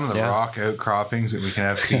 And some of the rock outcroppings that we can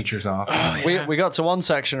have features off. We got to one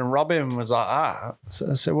section and Robin was like,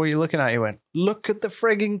 So I said, what are you looking at? He went, look at the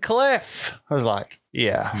frigging cliff. I was like,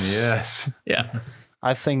 yes. Yeah.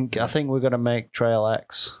 I think we're going to make Trail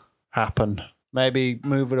X happen. Maybe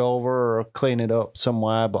move it over or clean it up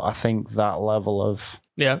somewhere. But I think that level of...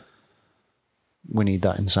 we need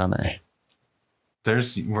that insanity.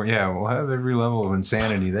 We'll have every level of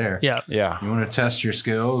insanity there. Yeah. You want to test your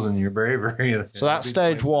skills and your bravery. So that's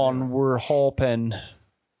stage one. We're hoping,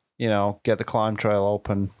 get the climb trail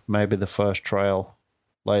open, maybe the first trail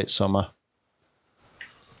late summer.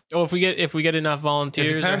 Oh, if we get enough It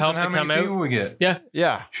volunteers or depends help on to how come many people out. we get. Yeah.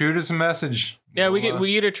 Yeah. Shoot us a message. Yeah, we We'll,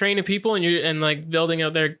 get a train of people and like building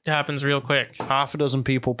out there happens real quick. Half a dozen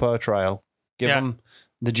people per trail. Give them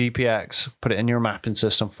the GPX, put it in your mapping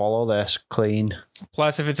system, follow this, clean.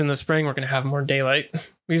 Plus, if it's in the spring, we're gonna have more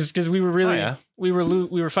daylight because we were really we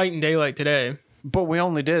were fighting daylight today. But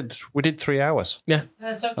we did 3 hours. Yeah.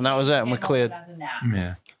 And that was it, and we cleared.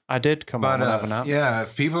 Yeah. I did come on and have a nap. Yeah,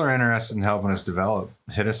 if people are interested in helping us develop,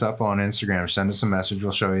 hit us up on Instagram. Send us a message.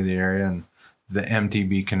 We'll show you the area and the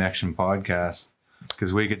MTB Connection podcast.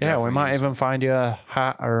 Because we could. Yeah, we might even find you a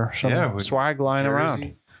hat or some swag lying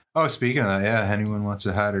around. Oh, speaking of that, yeah, anyone wants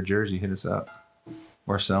a hat or jersey, hit us up.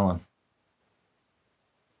 We're selling.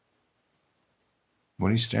 What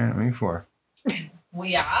are you staring at me for?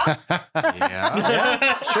 We are.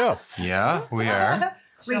 Yeah. Sure. Yeah, we are.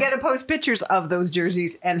 We got to post pictures of those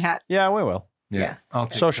jerseys and hats. Yeah, we will. Yeah.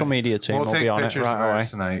 Social media team will be on it right away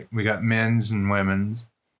tonight. We got men's and women's.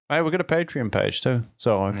 Hey, we got a Patreon page too.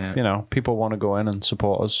 So if people want to go in and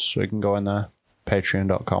support us, we can go in there.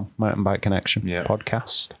 Patreon.com, Mountain Bike Connection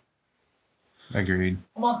podcast. Agreed.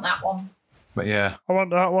 I want that one. But yeah. I want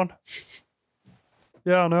that one.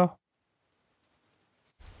 Yeah, I know.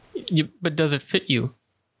 But does it fit you?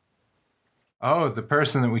 Oh, the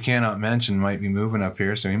person that we cannot mention might be moving up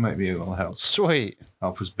here, so he might be able to help. Sweet.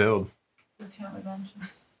 Help us build. Who can't we mention?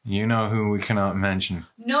 You know who we cannot mention.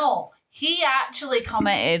 No, he actually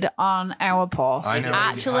commented on our post. I know.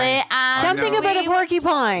 Actually, and Something about a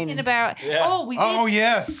porcupine. About oh, we did. Oh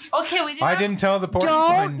yes. Okay, we did. I didn't tell the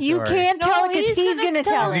porcupine. You story. can't tell it because he's going to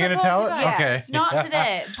tell Is it. he going to tell it? Yes, Okay. not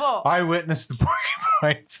today, but I witnessed the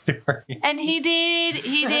porcupine story. and he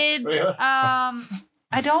did.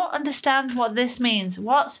 I don't understand what this means.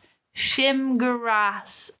 What's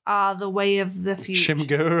Shimgaras are the way of the future?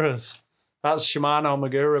 Shimguras. That's Shimano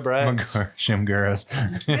Magura brakes. Shimguras.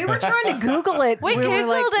 We were trying to Google it. We were googled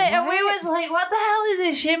like, it and we what? was like, "What the hell is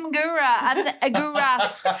a Shimgura?" And a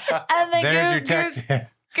guras, and then There's your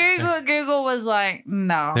tech. Google was like,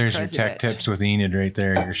 "No." There's your crazy tech bitch. tips with Enid right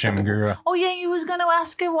there. Your Shimgura. Oh yeah, you was gonna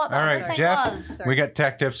ask her what All that right, thing Jeff. was. We got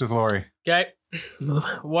tech tips with Lori. Okay.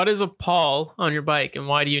 What is a pawl on your bike and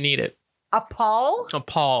why do you need it? A Paul? A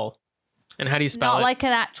pawl. And how do you spell Not it? like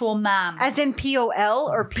an actual man. As in POL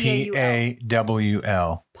or PAUL?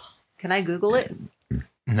 PAWL. Can I Google it?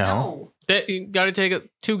 No. You got to take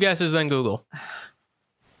 2 guesses, then Google.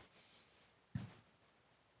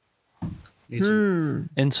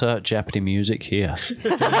 Insert Jeopardy music here.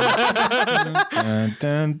 Dun,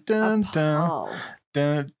 dun, dun, dun. Oh.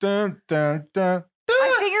 Dun, dun, dun, dun.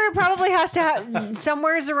 I figure it probably has to have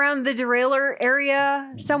somewhere's around the derailleur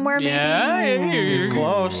area, somewhere maybe. Yeah, you're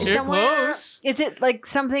close. You're Somewhere. close. Is it like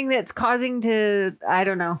something that's causing to? I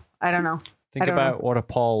don't know. Think I don't about what a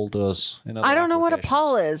pole does. In other I don't know what a applications.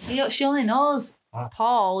 Paul is. She only knows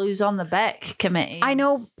Paul, who's on the Beck committee. I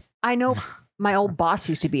know. My old boss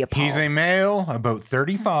used to be a Paul. He's a male, about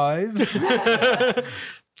 35.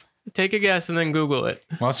 Take a guess and then Google it.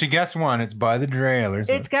 Well, she guessed one. It's by the derailleur.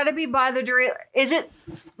 It's got to be by the derailleur. Is it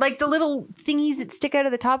like the little thingies that stick out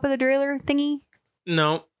of the top of the derailleur thingy?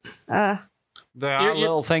 No. There are You're-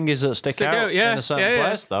 little thingies that stick out yeah, in a certain yeah.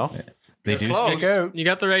 place, though. They do Close. stick out. You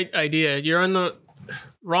got the right idea. You're on the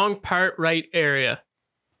wrong part, right area.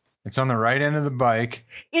 It's on the right end of the bike.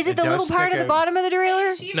 Is it the does little part stick at the out. bottom of the derailleur?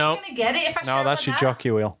 Is she even No. gonna get it if I show No, her that's your that?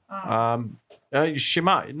 jockey wheel. Oh. She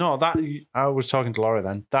might. No, that I was talking to Laurie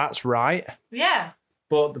then. That's right. Yeah.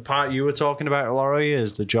 But the part you were talking about, Laurie,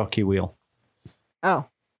 is the jockey wheel. Oh,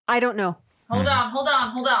 I don't know. Hold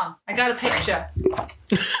on. I got a picture.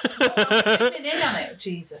 Zooming in on it.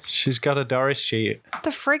 Jesus. She's got a Doris sheet. What the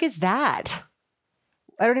frig is that?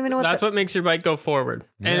 I don't even know what That's what makes your bike go forward.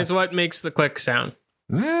 And it's what makes the click sound.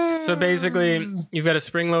 So basically, you've got a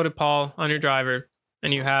spring-loaded pawl on your driver,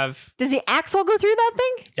 and you have... Does the axle go through that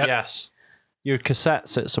thing? Yep. Yes. Your cassette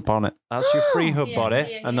sits upon it. That's your free hub Yeah, body.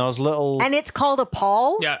 yeah, And yeah. those little... And it's called a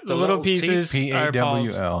Paul? Yeah, the The little little pieces are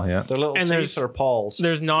pawls. PAWL, yeah. The little And teeth there's- are pawls.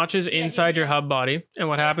 There's notches inside your hub body, and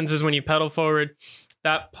what happens is when you pedal forward,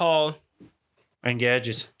 that pawl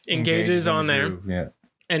Engages. engages in on the there, groove, yeah.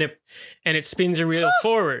 and it spins your wheel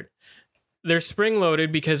forward. They're spring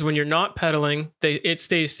loaded because when you're not pedaling, it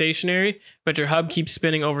stays stationary, but your hub keeps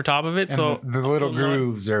spinning over top of it. And So the little will not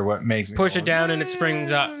grooves are what makes it push go it down and it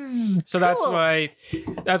springs up. So that's Cool. why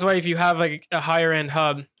if you have like a higher end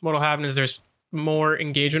hub, what'll happen is there's more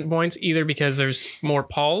engagement points, either because there's more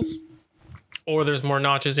pawls or there's more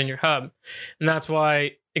notches in your hub. And that's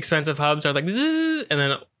why expensive hubs are like zzz, and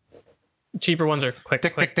then cheaper ones are click,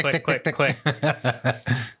 click, click, click, click.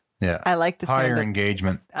 Yeah. I like the sound higher of-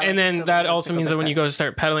 engagement. I like And the then little that bit also of means it that when you there. go to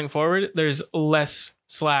start pedaling forward, there's less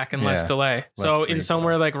slack and less Yeah, delay. less So free in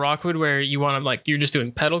somewhere like Rockwood where you want to like you're just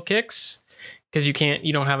doing pedal kicks because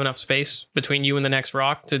you don't have enough space between you and the next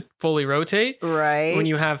rock to fully rotate. Right. When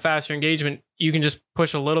you have faster engagement, you can just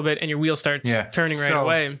push a little bit and your wheel starts turning right So,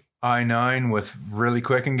 away. I9 with really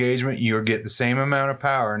quick engagement, you'll get the same amount of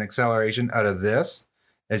power and acceleration out of this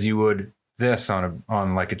as you would this on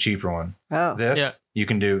like a cheaper one. Oh. This you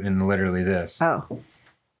can do in literally this. Oh.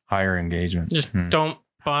 Higher engagement. Just don't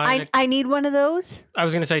buy. I need one of those. I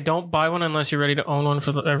was gonna say don't buy one unless you're ready to own one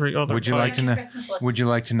for every other. Would you like to know? Would you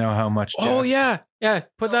like to know how much? Oh yeah.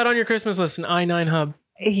 Put that on your Christmas list. An i9 hub.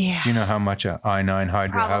 Yeah. Do you know how much a i9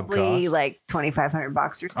 Hydra hub Probably costs? like $2,500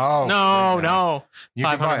 or something. Oh No. You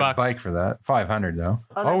could buy a $500. bike for that. 500 though.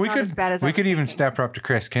 Oh, that's we not could. as bad as I we was could even thinking. step her up to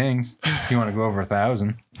Chris King's. If you want to go over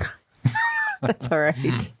 1,000. That's all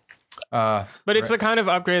right. But it's the kind of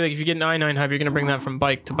upgrade like if you get an i9 hub, you're gonna bring that from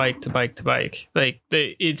bike to bike to bike to bike. Like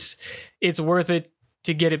it's worth it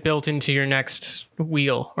to get it built into your next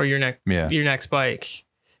wheel or your next bike.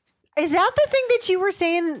 Is that the thing that you were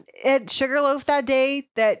saying at Sugarloaf that day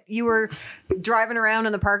that you were driving around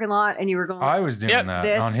in the parking lot and you were going? I was doing that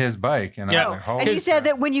This- on his bike, and I was like, and you said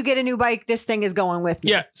that when you get a new bike, this thing is going with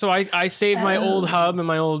me. Yeah, so I saved my old hub and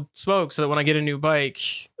my old spoke so that when I get a new bike,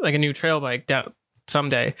 like a new trail bike down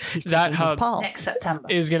someday, that hub Next September.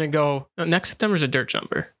 is gonna go. Next September's a dirt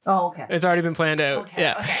jumper. Oh, okay. It's already been planned out.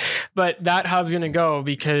 But that hub's gonna go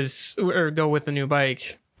go with the new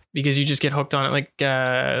bike because you just get hooked on it. Like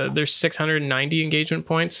there's 690 engagement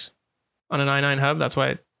points on an i9 hub. That's why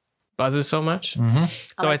it buzzes so much. Mm-hmm.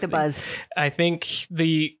 I like the buzz. I think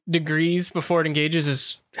the degrees before it engages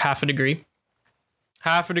is half a degree.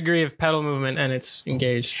 Half a degree of pedal movement and it's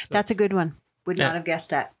engaged. That's a good one. Would not Yeah. have guessed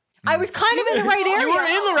that. I was kind of in the right area. You were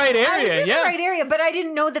in the right I was area, in yeah. the right area, but I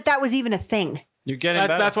didn't know that was even a thing. You're getting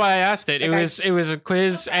better. That's why I asked it. Okay. It was a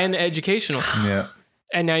quiz and educational. Yeah.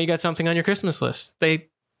 And now you got something on your Christmas list.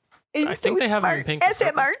 I think they have them in pink. or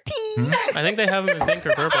purple. SMRT. I think they have them in pink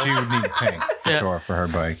or purple. She would need pink for sure for her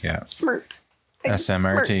bike. Yeah. Smart. I'm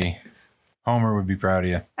SMRT. Homer would be proud of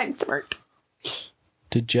you. I'm smart.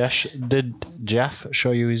 Did Jeff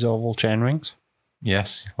show you his oval chain rings?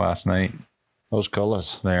 Yes, last night. Those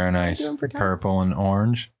colors. They're nice. Purple and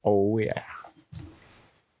orange. Oh yeah.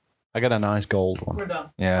 I got a nice gold one. We're done.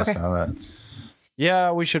 Yeah, Okay. I saw that.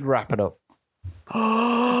 Yeah, we should wrap it up.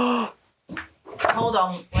 Hold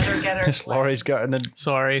on. Let her get her. Miss Laurie's got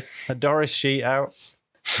Sorry. a Doris sheet out.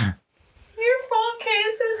 Your phone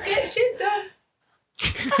cases get shit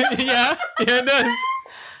done. yeah, it does.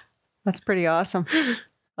 That's pretty awesome.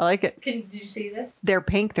 I like it. Did you see this? They're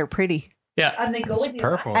pink. They're pretty. Yeah. And they go It's with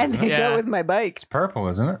your purple. And Isn't they it? go Yeah. with my bike. It's purple,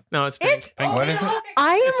 isn't it? No, it's pink. It's. What is it?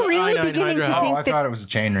 I It's am an really i9 beginning to Hydra. Oh, think I that thought it was a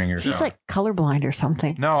chain ring or he's something. like colorblind or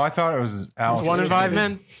something. No, I thought it was Alice. 1 in 5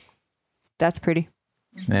 men. That's pretty.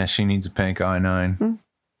 Yeah, she needs a pink i9.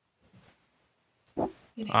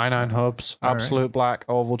 I9 hubs, All right. absolute black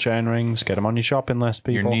oval chain rings. Get them on your shopping list,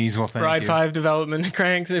 people. Your knees will thank Ride you. 5 development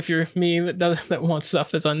cranks if you're me that wants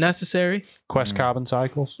stuff that's unnecessary. Quest Carbon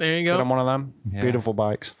Cycles. There you Get go. on one of them. Yeah. Beautiful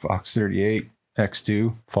bikes. Fox 38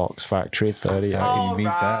 X2. Fox Factory 38. you beat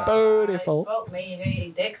that. Beautiful. Fuck me. You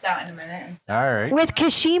need dicks out in a minute. And stuff. All right. With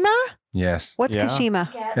Kashima? Yes. What's Yeah.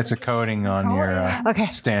 Kashima? Get It's a the coating on your Okay.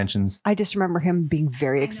 stanchions. I just remember him being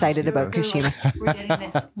very excited about Kashima. We're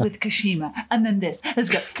getting this with Kashima, and then this. Let's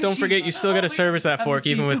go. Don't forget, you still got to service that fork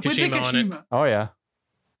even with Kashima on it. Oh, yeah.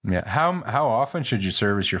 Yeah. How often should you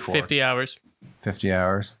service your fork? 50 hours. 50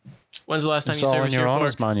 hours. When's the last time It's you all in serviced your your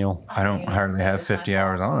owner's fork? manual. I don't hardly have 50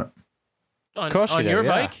 hours on it. On, Of course on you do, your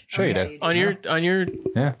yeah. bike? Sure you do. On your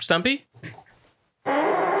Yeah. Stumpy?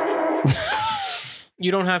 You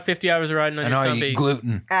don't have 50 hours of riding on And your I Stumpy. eat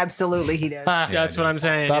gluten. Absolutely, he does. That's what I'm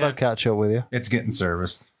saying. That'll Yeah. catch up with you. It's getting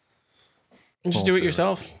serviced. Just do it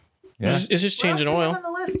yourself. Yeah. It's just changing oil. On the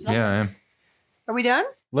list. Yeah, I am. Are we done?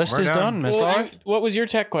 List We're is done. done, Miss Well, Laurie. what was your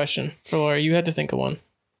tech question for Laura? You had to think of one.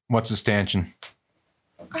 What's a stanchion?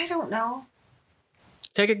 I don't know.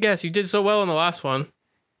 Take a guess. You did so well in the last one.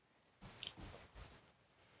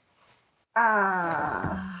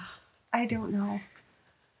 I don't know.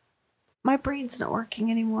 My brain's not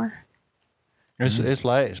working anymore. It's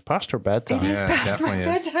late. It's past her bedtime. It is Yeah, past my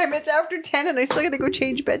definitely is. bedtime. It's after 10 and I still gotta go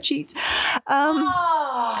change bed sheets.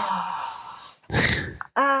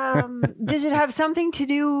 Does it have something to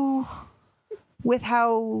do with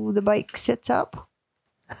how the bike sits up?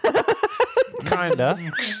 Kinda.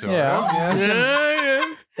 Yeah.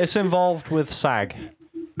 It's involved with SAG.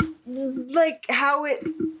 Like how it.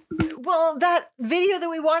 Well, that video that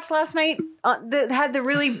we watched last night that had the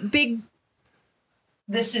really big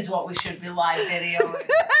This is what we should be live videoing.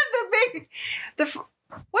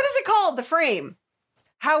 What is it called? The frame.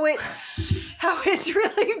 How it's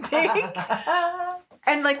really big.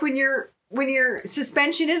 And like when your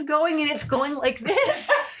suspension is going and it's going like this.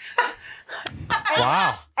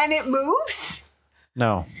 Wow. And it moves.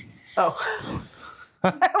 No. Oh.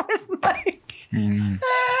 That was my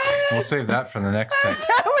We'll save that for the next time.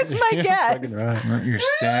 that was my guess. Right. Your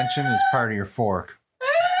stanchion is part of your fork.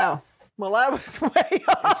 Oh. Well, I was way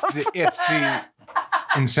off. It's the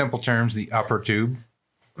in simple terms, the upper tube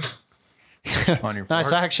on your Nice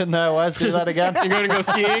fork. action there, Wes. Do that again. You're going to go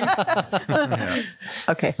skiing? Yeah.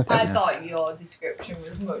 Okay. I thought your description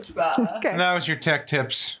was much better. Okay. And that was your tech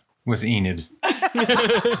tips with Enid.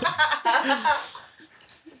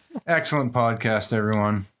 Excellent podcast,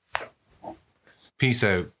 everyone. Peace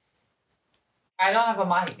out. I don't have a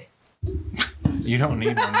mic. You don't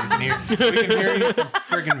need one. We can hear you from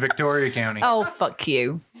friggin' Victoria County. Oh, fuck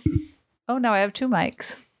you. Oh, now I have 2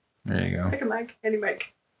 mics. There you go. Pick a mic. Any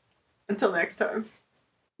mic. Until next time.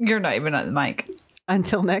 You're not even at the mic.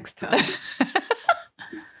 Until next time.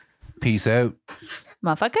 Peace out.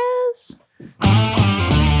 Motherfuckers.